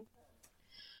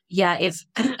 Yeah, if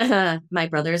my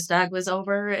brother's dog was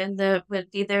over and would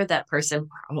be there, that person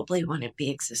probably wouldn't be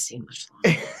existing much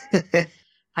longer.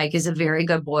 Pike is a very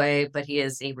good boy, but he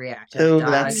is a reactive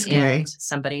dog. That's scary. And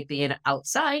somebody being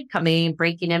outside,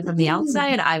 breaking in from the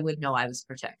outside, I would know I was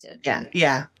protected.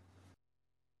 Yeah.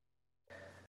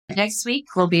 Next week,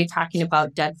 we'll be talking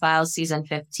about Dead Files Season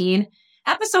 15,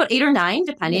 Episode 8 or 9,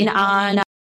 depending on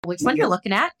which one you're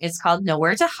looking at. It's called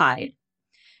Nowhere to Hide.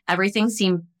 Everything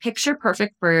seemed picture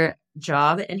perfect for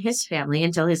Job and his family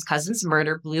until his cousin's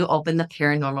murder blew open the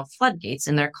paranormal floodgates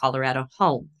in their Colorado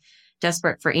home.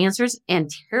 Desperate for answers and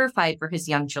terrified for his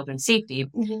young children's safety,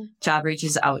 Job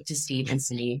reaches out to Steve and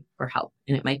Cindy for help.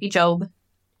 And it might be Job.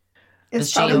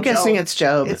 I'm guessing it's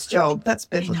Job. It's Job. That's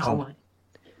biblical.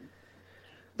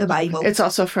 The Bible. It's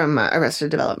also from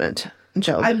Arrested Development.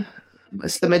 Job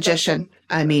was the magician.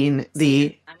 I mean,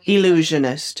 the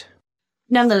illusionist.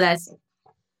 Nonetheless,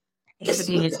 this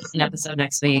will be an episode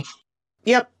next week.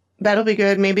 Yep, that'll be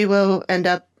good. Maybe we'll end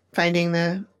up finding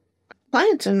the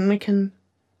clients and we can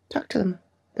talk to them.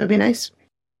 That would be nice.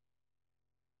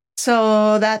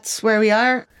 So that's where we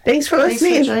are. Thanks for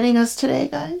listening. Thanks for joining us today,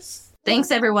 guys.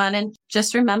 Thanks, everyone. And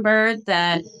just remember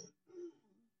that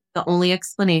the only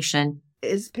explanation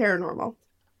is paranormal.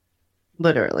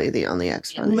 Literally the only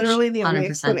explanation. Literally the only 100%.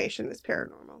 explanation is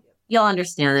paranormal. You'll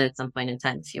understand that at some point in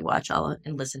time if you watch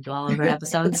and listen to all of our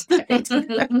episodes. That's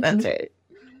right.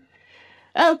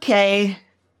 Okay.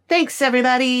 Thanks,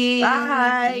 everybody.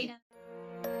 Bye.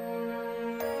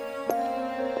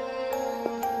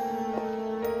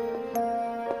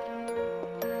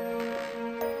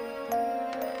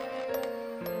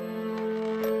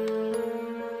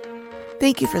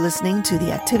 Thank you for listening to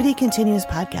the Activity Continues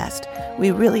podcast.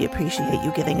 We really appreciate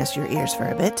you giving us your ears for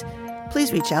a bit.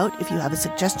 Please reach out if you have a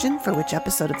suggestion for which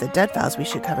episode of The Dead Files we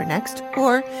should cover next,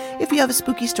 or if you have a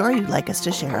spooky story you'd like us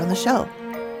to share on the show.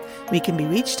 We can be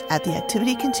reached at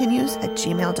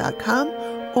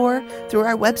theactivitycontinues@gmail.com or through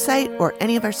our website or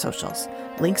any of our socials.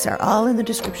 Links are all in the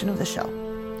description of the show.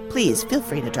 Please feel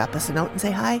free to drop us a note and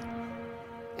say hi.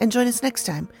 And join us next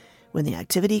time when The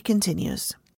Activity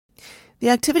Continues. The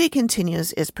Activity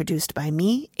Continues is produced by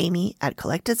me, Amy, at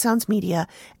Collected Sounds Media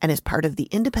and is part of the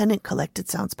independent Collected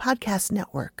Sounds Podcast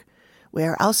Network. We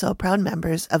are also proud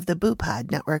members of the Boo Pod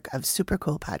network of super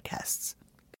cool podcasts.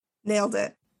 Nailed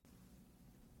it.